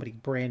let somebody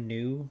brand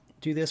new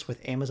do this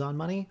with Amazon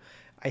money.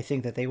 I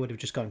think that they would have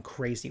just gone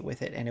crazy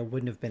with it and it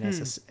wouldn't have been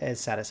as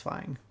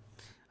satisfying.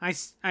 I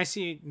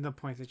see the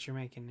point that you're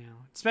making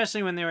now,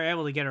 especially when they were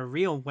able to get a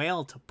real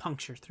whale to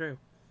puncture through.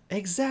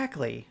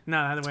 Exactly.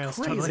 No, the whale's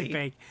totally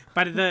fake.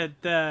 But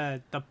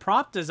the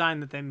prop design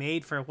that they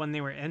made for when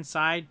they were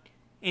inside,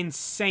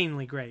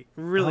 insanely great.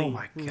 Really, oh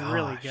my gosh,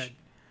 really good.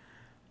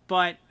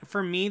 But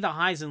for me, the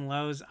highs and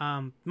lows,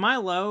 my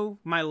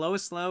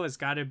lowest low has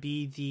got to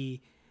be the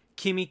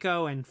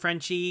Kimiko and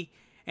Frenchie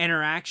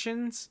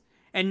interactions,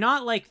 and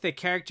not like the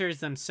characters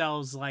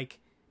themselves like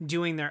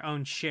doing their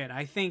own shit.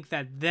 I think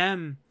that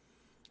them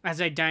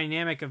as a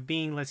dynamic of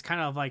being, let's kind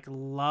of like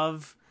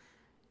love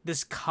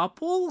this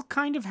couple,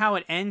 kind of how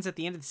it ends at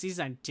the end of the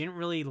season. I didn't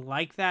really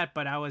like that,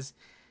 but I was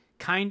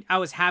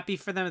happy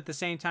for them at the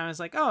same time. I was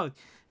like, oh,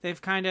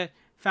 they've kind of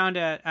found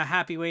a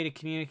happy way to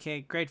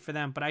communicate. Great for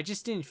them. But I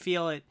just didn't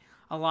feel it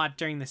a lot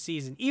during the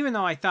season, even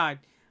though I thought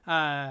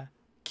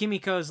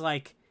Kimiko's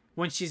like,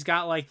 when she's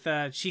got like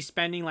she's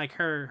spending like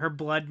her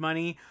blood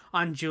money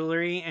on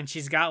jewelry, and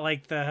she's got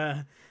like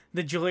the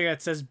jewelry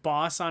that says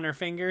boss on her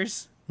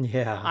fingers.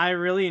 Yeah. I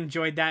really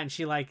enjoyed that. And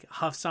she like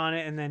huffs on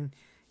it and then,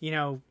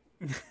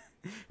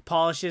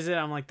 polishes it.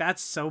 I'm like,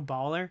 that's so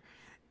baller.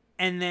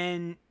 And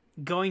then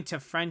going to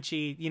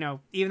Frenchie,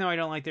 even though I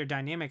don't like their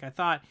dynamic, I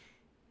thought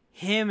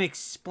him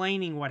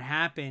explaining what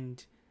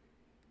happened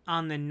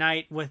on the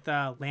night with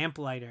a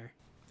lamplighter.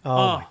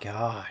 Oh my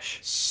gosh.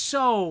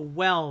 So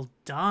well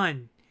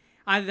done.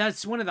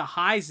 That's one of the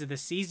highs of the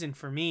season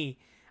for me.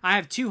 I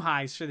have two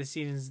highs for the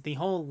season. The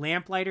whole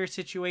lamplighter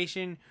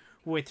situation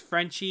with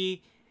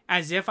Frenchie,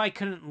 as if I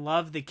couldn't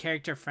love the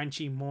character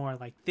Frenchie more.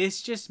 Like,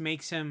 this just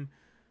makes him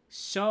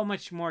so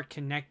much more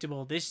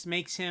connectable. This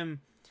makes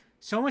him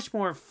so much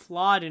more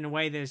flawed in a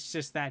way that's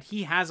just that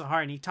he has a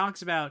heart. And he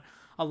talks about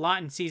a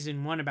lot in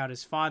season 1 about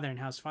his father and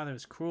how his father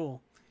was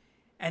cruel.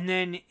 And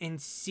then in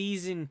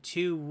season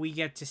 2, we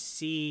get to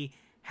see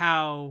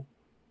how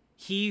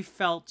he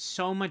felt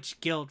so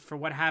much guilt for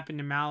what happened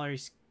to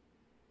Mallory's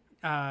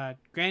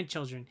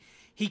grandchildren.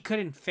 He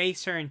couldn't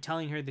face her and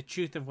telling her the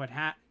truth of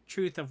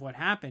what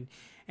happened.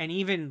 And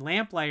even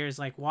Lamplighter is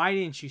like, why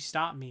didn't you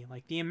stop me?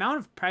 Like, the amount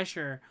of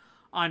pressure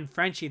on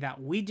Frenchie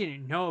that we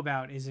didn't know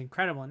about is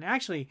incredible, and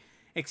actually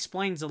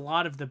explains a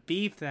lot of the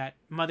beef that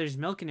Mother's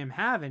Milk and him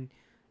have. And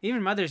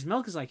even Mother's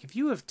Milk is like, if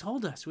you have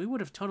told us, we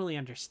would have totally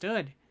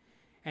understood.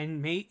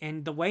 And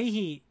the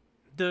way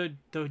the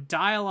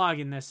dialogue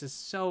in this is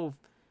so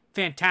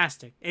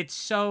fantastic.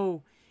 It's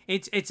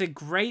a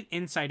great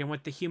insight in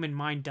what the human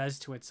mind does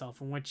to itself,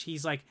 in which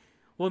he's like,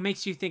 well, it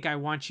makes you think I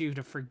want you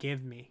to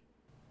forgive me.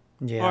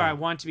 Yeah. Or I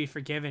want to be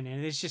forgiven.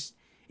 And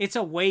it's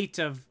a weight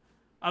of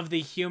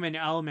the human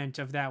element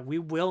of that. We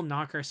will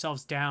knock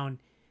ourselves down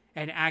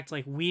and act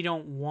like we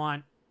don't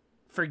want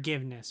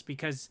forgiveness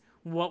because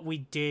what we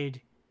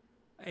did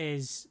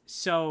is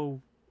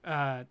so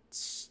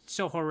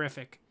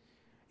horrific,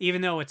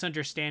 even though it's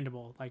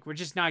understandable. Like, we're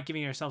just not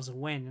giving ourselves a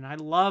win. And I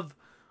love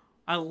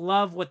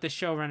what the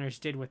showrunners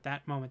did with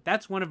that moment.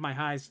 That's one of my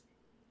highs.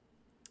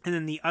 And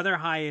then the other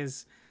high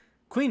is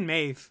Queen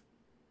Maeve.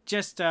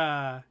 Just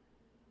her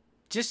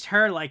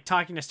like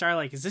talking to Star,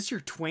 like, is this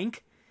your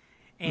twink?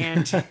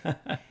 and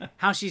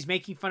how she's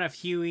making fun of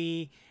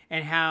Huey,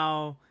 and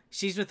how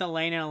she's with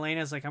Elena.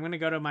 Elena's like, I'm gonna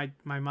go to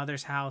my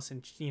mother's house,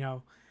 and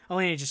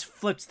Elena just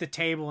flips the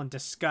table in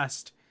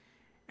disgust,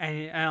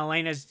 and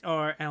Elena's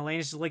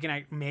just looking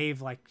at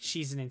Maeve like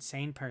she's an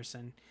insane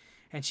person,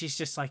 and she's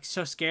just like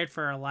so scared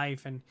for her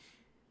life. And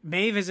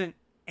Maeve isn't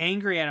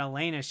angry at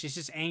Elena; she's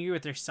just angry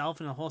with herself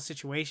and the whole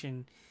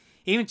situation,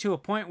 even to a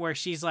point where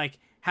she's like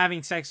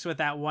having sex with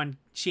that one.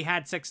 She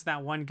had sex with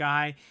that one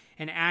guy,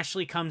 and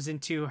Ashley comes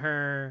into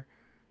her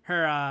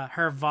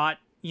Vought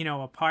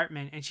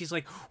apartment, and she's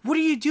like, what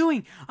are you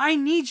doing? I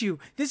need you.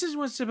 This is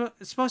what's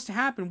supposed to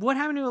happen. What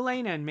happened to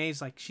Elena? And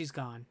Maeve's like, she's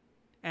gone.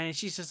 And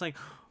she's just like,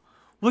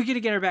 we're gonna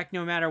get her back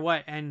no matter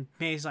what. And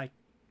Maeve's like,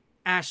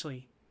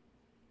 Ashley,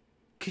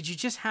 could you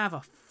just have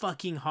a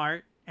fucking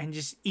heart? And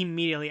just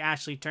immediately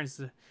Ashley turns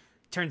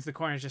the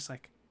corner, just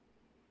like,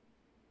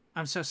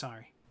 I'm so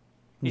sorry.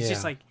 It's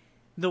just like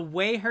the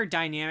way her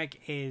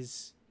dynamic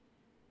is.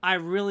 I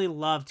really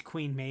loved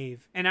Queen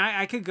Maeve, and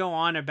I could go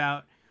on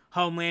about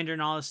Homelander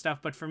and all this stuff,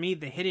 but for me,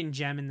 the hidden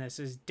gem in this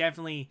is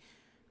definitely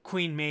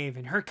Queen Maeve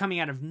and her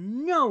coming out of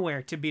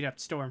nowhere to beat up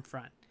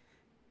Stormfront.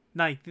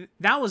 Like,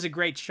 that was a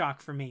great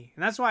shock for me,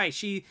 and that's why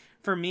she,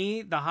 for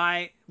me,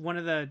 one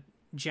of the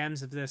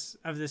gems of this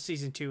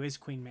season 2 is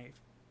Queen Maeve.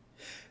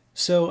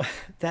 So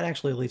that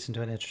actually leads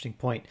into an interesting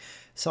point.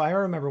 So I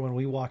remember when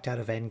we walked out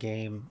of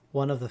Endgame,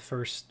 one of the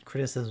first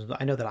criticisms,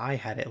 I know that I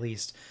had at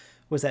least,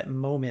 was that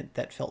moment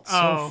that felt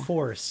so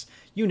forced.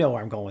 You know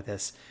where I'm going with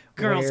this.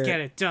 Girls get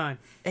it done.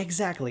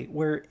 Exactly.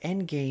 Where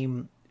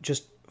Endgame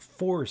just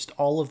forced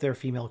all of their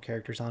female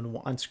characters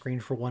on screen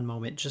for one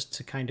moment just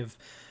to kind of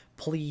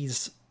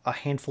please a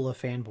handful of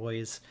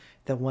fanboys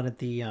that wanted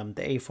the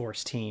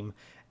A-Force team.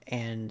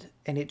 And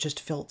it just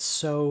felt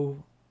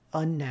so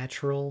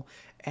unnatural.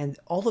 And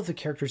all of the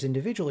characters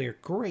individually are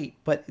great,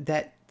 but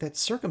that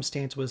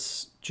circumstance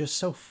was just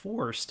so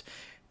forced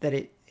that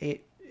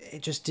it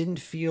just didn't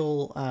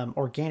feel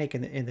organic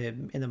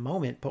in the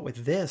moment. But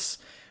with this,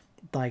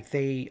 like,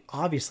 they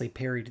obviously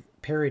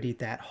parodied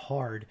that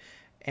hard,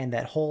 and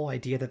that whole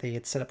idea that they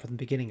had set up from the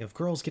beginning of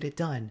girls get it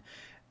done,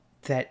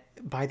 that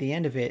by the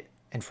end of it,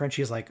 and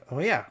Frenchie is like, oh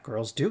yeah,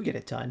 girls do get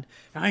it done.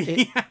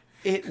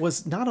 It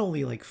was not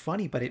only like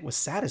funny, but it was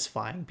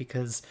satisfying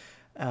because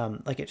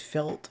like it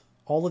felt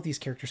all of these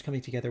characters coming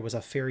together was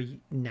a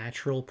very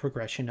natural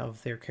progression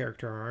of their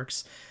character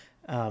arcs.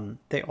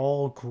 They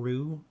all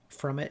grew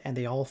from it, and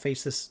they all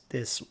faced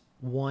this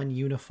one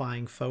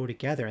unifying foe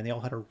together, and they all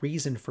had a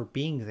reason for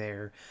being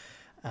there,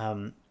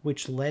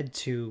 which led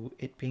to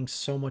it being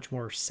so much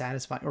more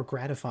satisfying or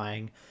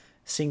gratifying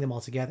seeing them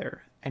all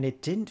together. And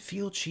it didn't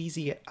feel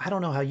cheesy. I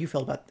don't know how you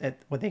felt about it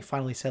when they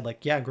finally said,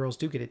 like, yeah, girls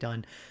do get it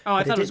done. Oh,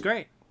 I thought it was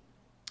great.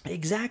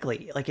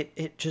 Exactly. Like,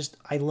 it just,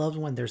 I love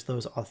when there's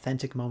those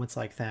authentic moments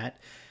like that.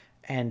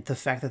 And the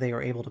fact that they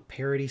were able to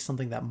parody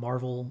something that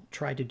Marvel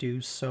tried to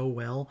do so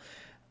well.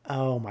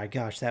 Oh my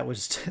gosh, that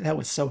was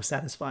so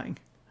satisfying.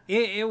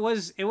 It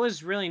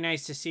was really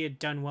nice to see it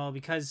done well,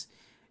 because,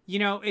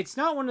 it's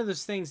not one of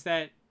those things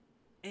that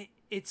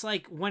it's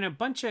like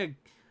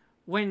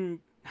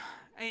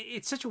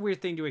it's such a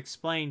weird thing to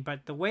explain,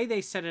 but the way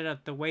they set it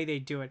up, the way they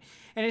do it,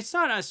 and it's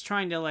not us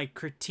trying to like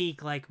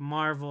critique like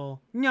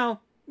Marvel. No,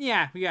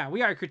 yeah, we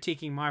are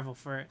critiquing Marvel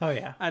for it. Oh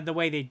yeah, the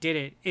way they did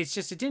it. It's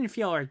just, it didn't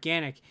feel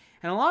organic,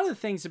 and a lot of the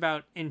things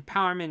about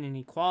empowerment and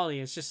equality,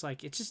 it's just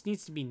like, it just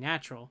needs to be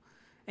natural,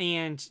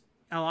 and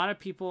a lot of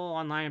people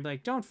online are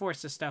like, don't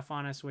force this stuff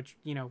on us, which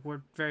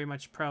we're very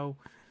much pro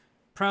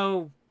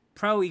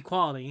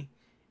equality.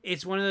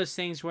 It's one of those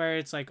things where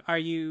it's like, are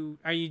you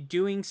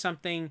doing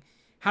something?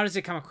 How does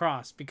it come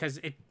across? Because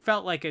it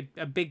felt like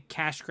a big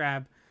cash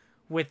grab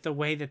with the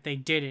way that they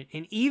did it.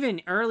 And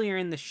even earlier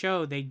in the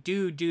show, they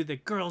do the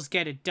girls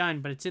get it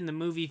done, but it's in the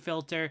movie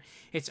filter.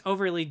 It's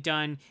overly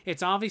done.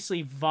 It's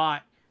obviously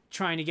Vought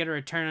trying to get a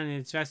return on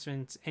its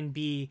investments and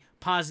be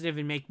positive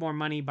and make more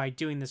money by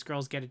doing this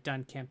girls get it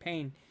done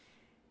campaign.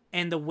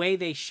 And the way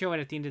they show it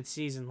at the end of the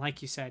season,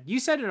 like you said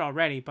it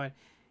already, but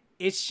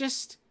it's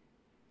just,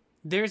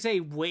 there's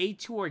a way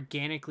to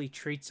organically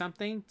treat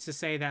something to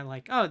say that,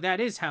 like, oh, that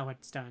is how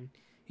it's done,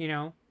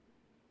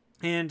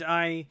 and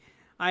I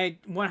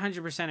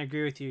 100%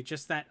 agree with you.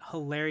 Just that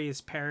hilarious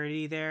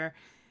parody there,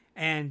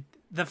 and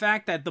the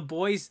fact that the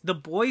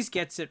boys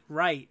gets it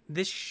right.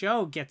 This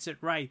show gets it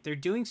right. They're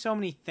doing so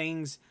many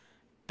things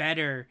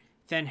better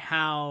than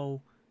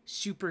how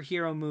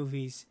superhero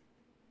movies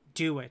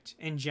do it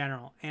in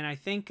general. And I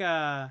think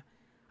I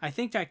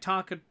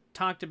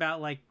talked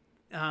about, like,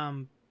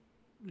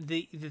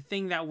 the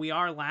thing that we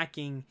are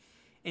lacking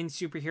in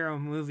superhero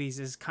movies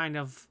is kind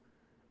of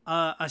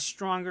a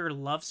stronger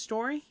love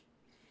story.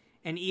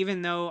 And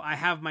even though I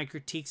have my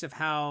critiques of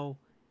how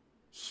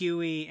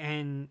Huey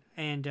and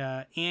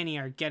Annie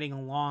are getting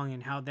along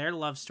and how their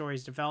love story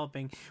is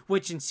developing,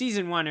 which in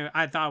season 1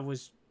 I thought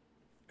was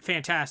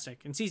fantastic.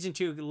 In season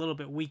 2, a little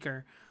bit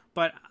weaker,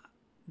 but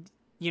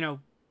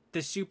the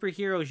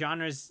superhero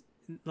genres,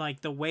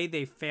 like the way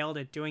they failed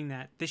at doing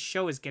that, this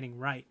show is getting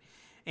right.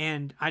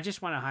 And I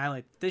just want to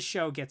highlight, this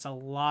show gets a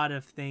lot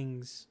of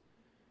things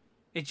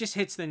It just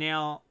hits the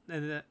nail.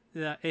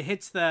 It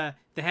hits the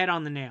head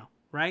on the nail,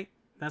 right?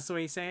 That's the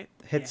way you say it.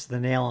 Hits the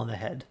nail on the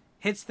head.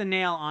 Hits the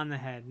nail on the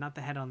head, not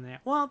the head on the nail.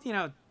 Well,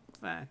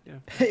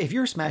 If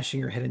you're smashing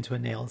your head into a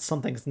nail,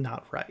 something's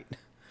not right.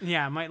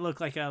 Yeah, it might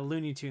look like a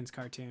Looney Tunes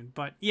cartoon,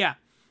 but yeah.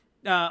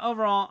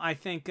 Overall, I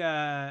think.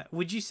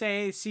 Would you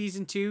say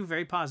season 2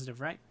 very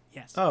positive? Right?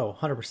 Yes. Oh,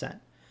 100%.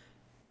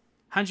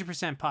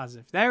 100%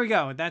 positive. There we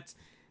go.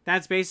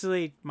 That's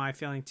basically my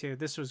feeling too.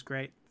 This was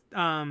great.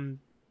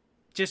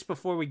 Just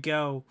before we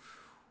go,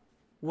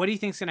 what do you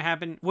think's gonna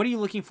happen? What are you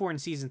looking for in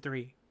season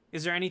 3?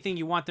 Is there anything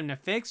you want them to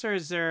fix, or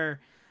is there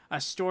a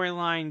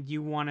storyline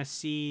you want to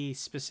see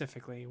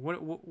specifically?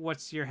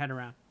 What's your head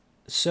around?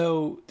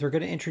 So they're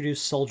going to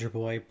introduce Soldier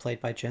Boy,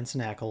 played by Jensen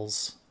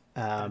Ackles.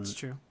 That's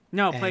true.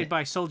 No, played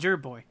by Soldier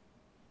Boy.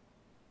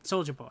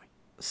 Soldier Boy.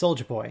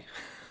 Soldier Boy.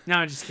 No,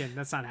 I'm just kidding.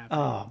 That's not happening.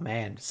 Oh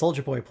man,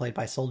 Soldier Boy played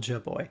by Soldier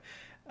Boy.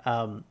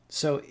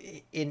 So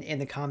in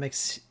the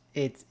comics,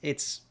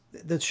 it's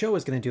the show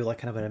is going to do like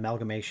kind of an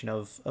amalgamation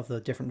of the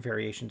different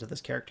variations of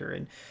this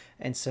character,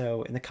 and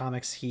so in the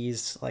comics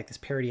he's like this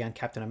parody on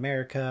Captain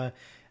America.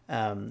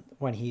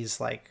 When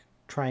he's like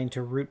trying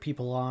to root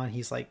people on,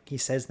 he's like he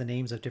says the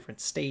names of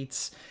different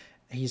states.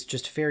 He's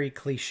just very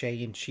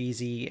cliche and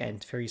cheesy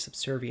and very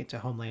subservient to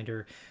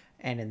Homelander.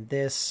 And in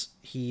this,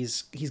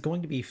 he's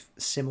going to be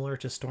similar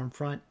to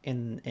Stormfront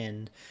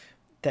in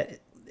that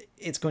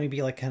it's going to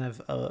be like kind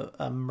of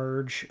a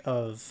merge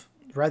of,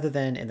 rather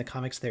than in the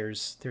comics,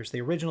 there's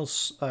the original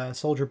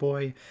Soldier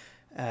Boy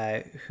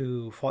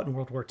who fought in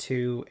World War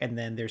II, and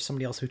then there's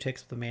somebody else who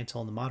takes up the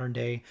mantle in the modern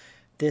day.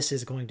 This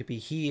is going to be,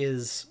 he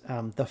is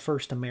the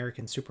first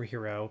American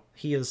superhero.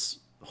 He is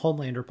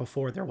Homelander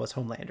before there was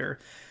Homelander.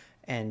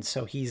 And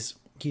so he's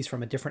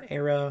from a different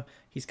era.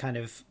 He's kind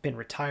of been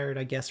retired,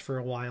 I guess, for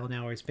a while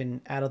now. He's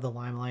been out of the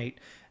limelight,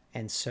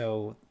 and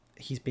so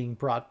he's being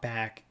brought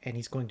back, and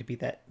he's going to be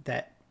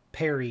that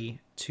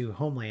parry to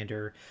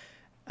Homelander.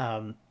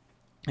 And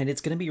it's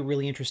going to be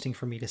really interesting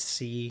for me to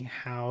see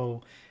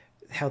how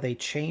they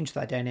change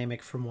that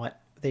dynamic from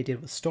what they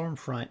did with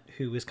Stormfront,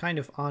 who is kind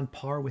of on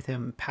par with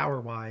him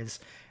power-wise,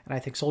 and I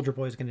think Soldier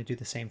Boy is going to do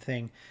the same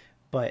thing,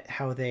 but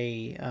how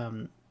they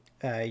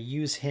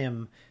use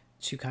him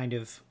to kind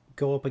of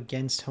go up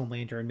against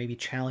Homelander and maybe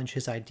challenge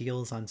his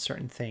ideals on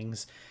certain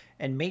things.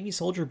 And maybe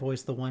Soldier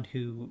Boy's the one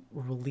who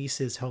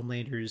releases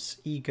Homelander's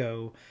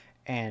ego,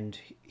 and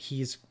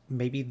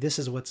maybe this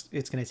is what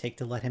it's going to take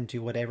to let him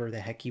do whatever the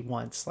heck he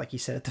wants, like he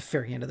said at the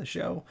very end of the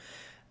show.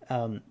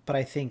 But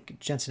I think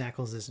Jensen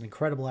Ackles is an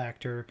incredible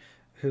actor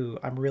who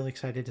I'm really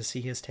excited to see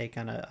his take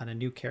on a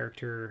new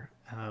character.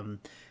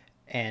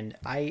 And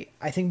I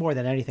think more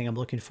than anything, I'm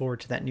looking forward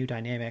to that new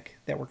dynamic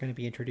that we're going to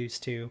be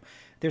introduced to.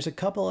 There's a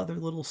couple other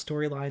little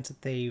storylines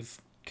that they've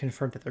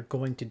confirmed that they're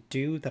going to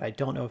do that I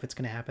don't know if it's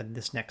going to happen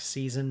this next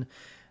season.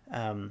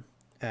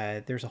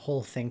 There's a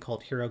whole thing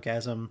called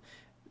Herogasm.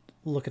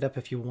 Look it up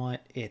if you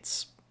want.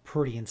 It's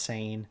pretty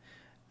insane.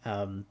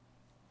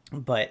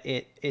 But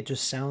it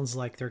just sounds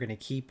like they're going to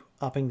keep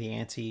upping the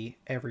ante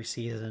every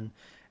season.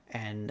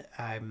 And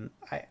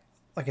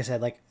like I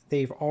said, like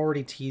they've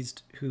already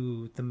teased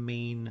who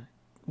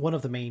one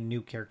of the main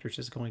new characters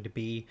is going to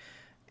be,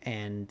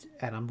 and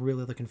I'm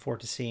really looking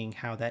forward to seeing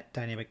how that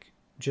dynamic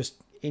just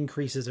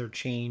increases or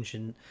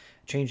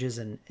changes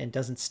and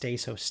doesn't stay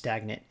so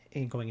stagnant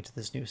in going into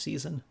this new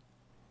season.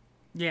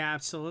 Yeah,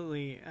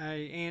 absolutely.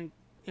 And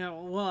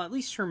well, at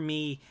least for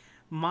me,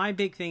 my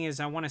big thing is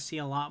I want to see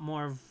a lot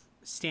more of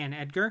Stan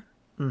Edgar,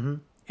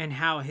 and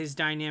how his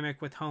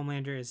dynamic with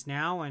Homelander is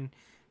now, and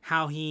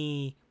how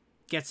he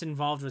gets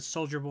involved with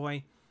Soldier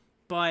Boy.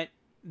 But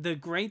the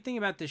great thing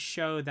about this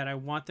show that I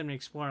want them to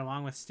explore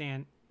along with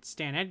Stan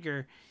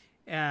Edgar,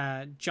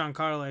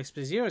 Giancarlo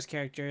Esposito's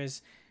character,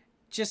 is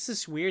just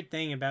this weird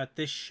thing about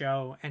this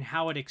show and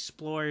how it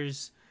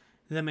explores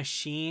the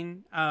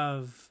machine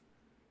of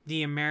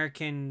the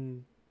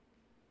American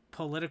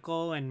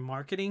political and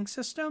marketing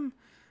system.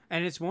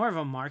 And it's more of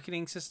a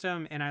marketing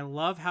system, and I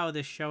love how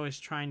this show is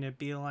trying to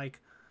be like,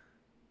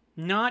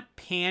 not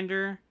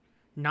pander,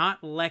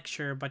 not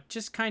lecture, but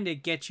just kind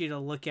of get you to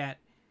look at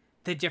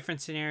the different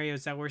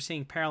scenarios that we're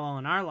seeing parallel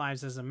in our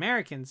lives as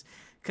Americans.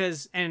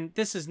 And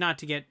this is not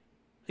to get,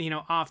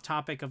 off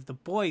topic of The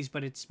Boys,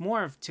 but it's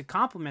more of to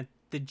complement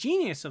the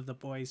genius of The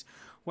Boys,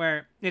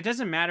 where it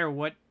doesn't matter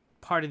what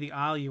part of the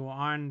aisle you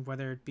are on,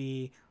 whether it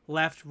be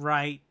left,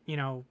 right,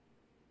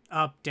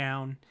 up,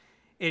 down.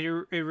 It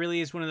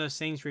really is one of those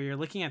things where you're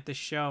looking at the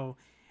show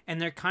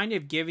and they're kind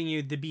of giving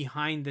you the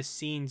behind the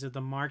scenes of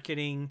the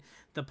marketing,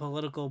 the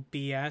political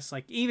BS.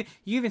 Like you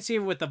even see it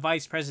with the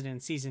vice president in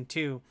season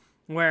 2,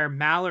 where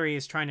Mallory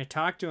is trying to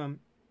talk to him,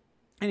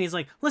 and he's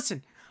like,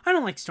 "Listen, I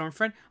don't like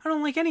Stormfront. I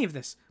don't like any of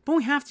this, but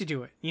we have to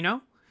do it,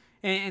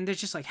 And they're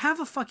just like, "Have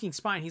a fucking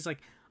spine." He's like,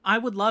 "I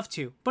would love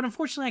to, but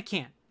unfortunately I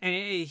can't." And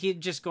he's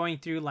just going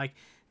through like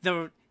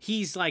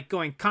he's like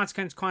going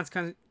consequence.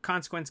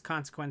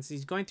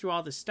 He's going through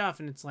all this stuff,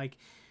 and it's like,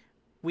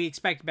 we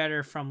expect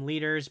better from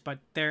leaders, but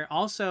it's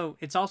also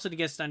to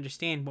get us to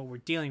understand what we're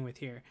dealing with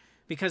here,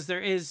 because there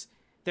is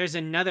there's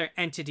another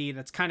entity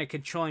that's kind of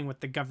controlling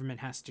what the government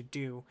has to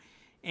do.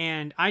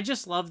 And I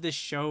just love this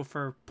show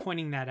for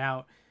pointing that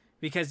out,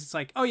 because it's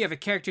like, oh, you have a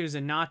character who's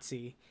a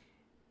Nazi,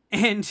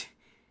 and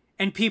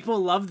people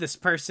love this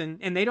person,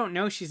 and they don't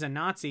know she's a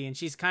Nazi, and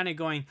she's kind of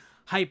going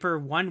hyper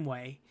one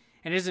way.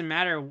 And it doesn't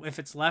matter if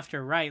it's left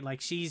or right.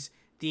 Like, she's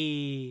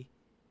the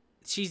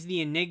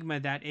enigma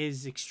that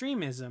is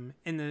extremism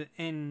in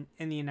the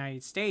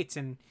United States.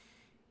 And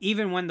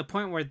even when the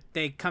point where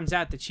they comes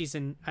out that she's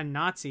a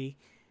Nazi,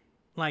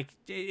 like,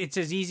 it's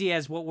as easy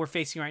as what we're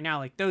facing right now.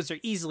 Like, those are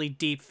easily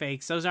deep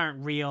fakes. Those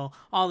aren't real.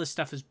 All this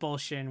stuff is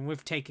bullshit, and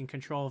we've taken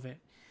control of it.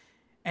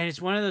 And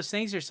it's one of those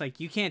things where it's like,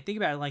 you can't think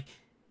about it. Like,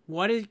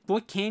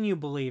 what can you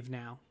believe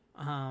now?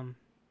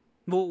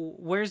 Well,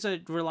 where's a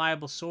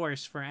reliable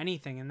source for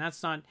anything? And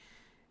that's not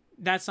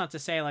to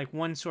say like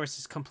one source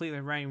is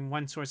completely right and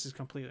one source is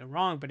completely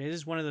wrong, but it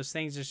is one of those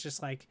things. It's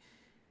just like,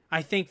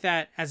 I think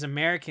that as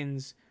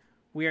Americans,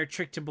 we are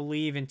tricked to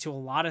believe into a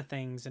lot of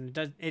things, and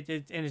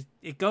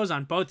it goes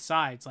on both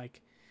sides.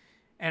 Like,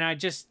 and I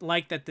just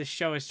like that this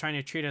show is trying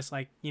to treat us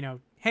like, you know,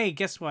 hey,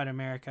 guess what,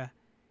 America,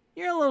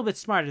 you're a little bit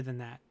smarter than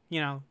that.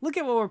 You know, look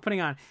at what we're putting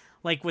on,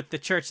 like with the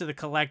Church of the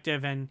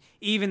Collective, and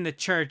even the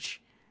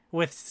church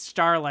with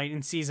Starlight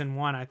in season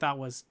 1, I thought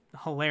was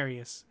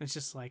hilarious. It's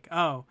just like,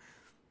 oh,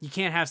 you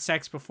can't have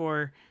sex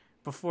before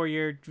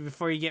you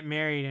get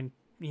married, and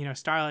you know,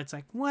 Starlight's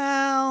like,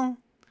 well,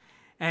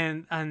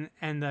 and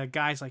the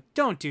guy's like,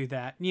 don't do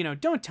that, you know,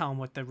 don't tell him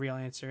what the real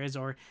answer is,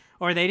 or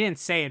they didn't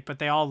say it, but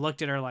they all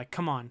looked at her like,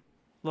 come on,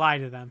 lie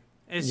to them.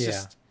 It's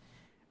just,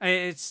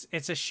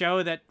 it's a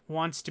show that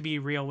wants to be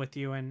real with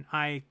you, and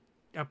I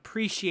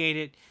appreciate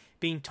it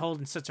being told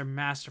in such a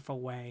masterful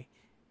way.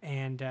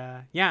 And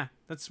yeah,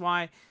 that's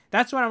what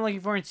I'm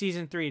looking for in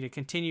season 3, to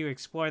continue to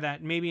explore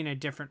that maybe in a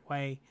different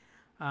way,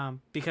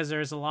 because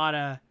there's a lot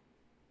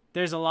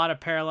of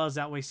parallels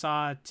that we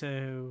saw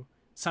to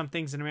some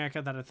things in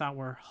America that I thought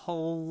were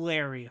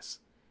hilarious.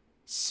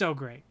 So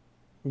great.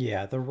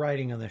 Yeah, the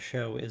writing on the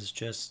show is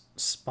just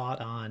spot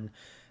on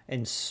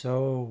and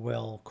so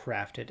well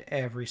crafted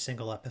every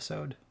single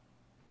episode.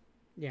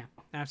 Yeah,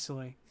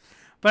 absolutely.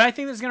 But I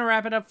think that's going to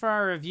wrap it up for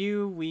our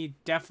review. We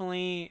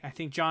definitely, I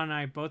think John and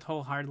I both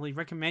wholeheartedly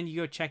recommend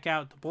you go check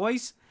out The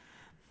Boys.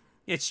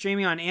 It's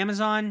streaming on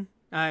Amazon.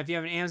 If you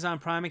have an Amazon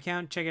Prime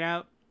account, check it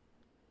out.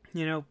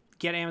 You know,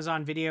 get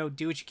Amazon Video,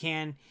 do what you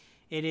can.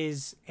 It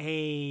is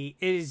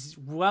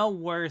well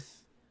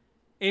worth.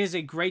 It is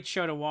a great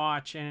show to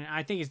watch, and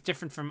I think it's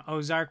different from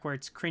Ozark, where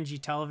it's cringy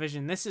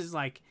television. This is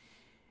like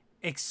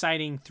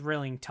exciting,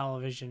 thrilling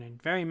television, and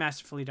very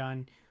masterfully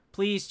done.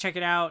 Please check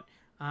it out.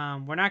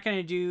 I'm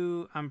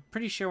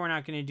pretty sure we're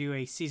not going to do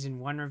a season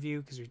 1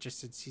 review, because we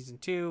just did season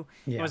 2.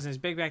 Yeah. It wasn't as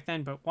big back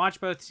then, but watch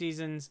both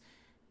seasons.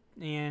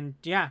 And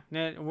yeah,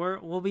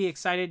 we'll be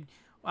excited.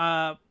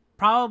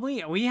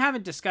 Probably, we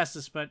haven't discussed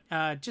this, but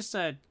just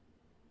a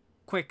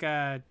quick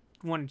 1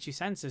 or 2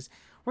 sentences.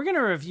 We're going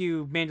to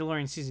review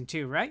Mandalorian season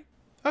 2, right?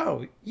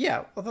 Oh,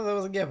 yeah. I thought that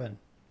was a given.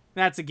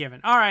 That's a given.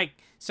 All right.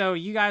 So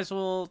you guys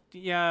we'll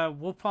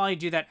probably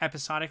do that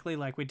episodically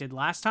like we did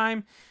last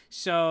time.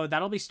 So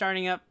that'll be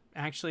starting up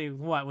actually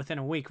within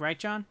a week, right,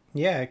 John?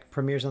 Yeah, it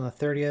premieres on the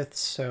 30th,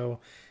 so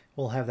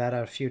we'll have that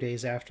out a few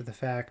days after the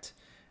fact.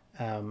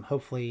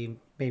 Hopefully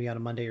maybe on a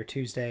Monday or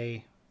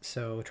Tuesday.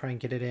 So try and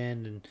get it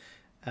in,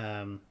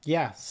 and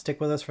stick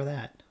with us for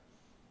that.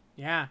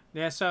 Yeah.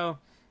 So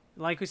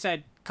like we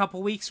said,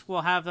 couple weeks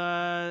we'll have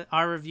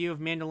our review of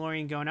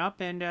Mandalorian going up,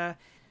 and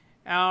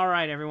all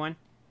right, everyone,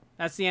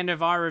 that's the end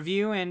of our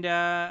review,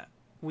 and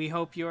we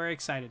hope you're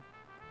excited.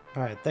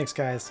 All right, thanks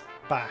guys.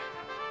 Bye.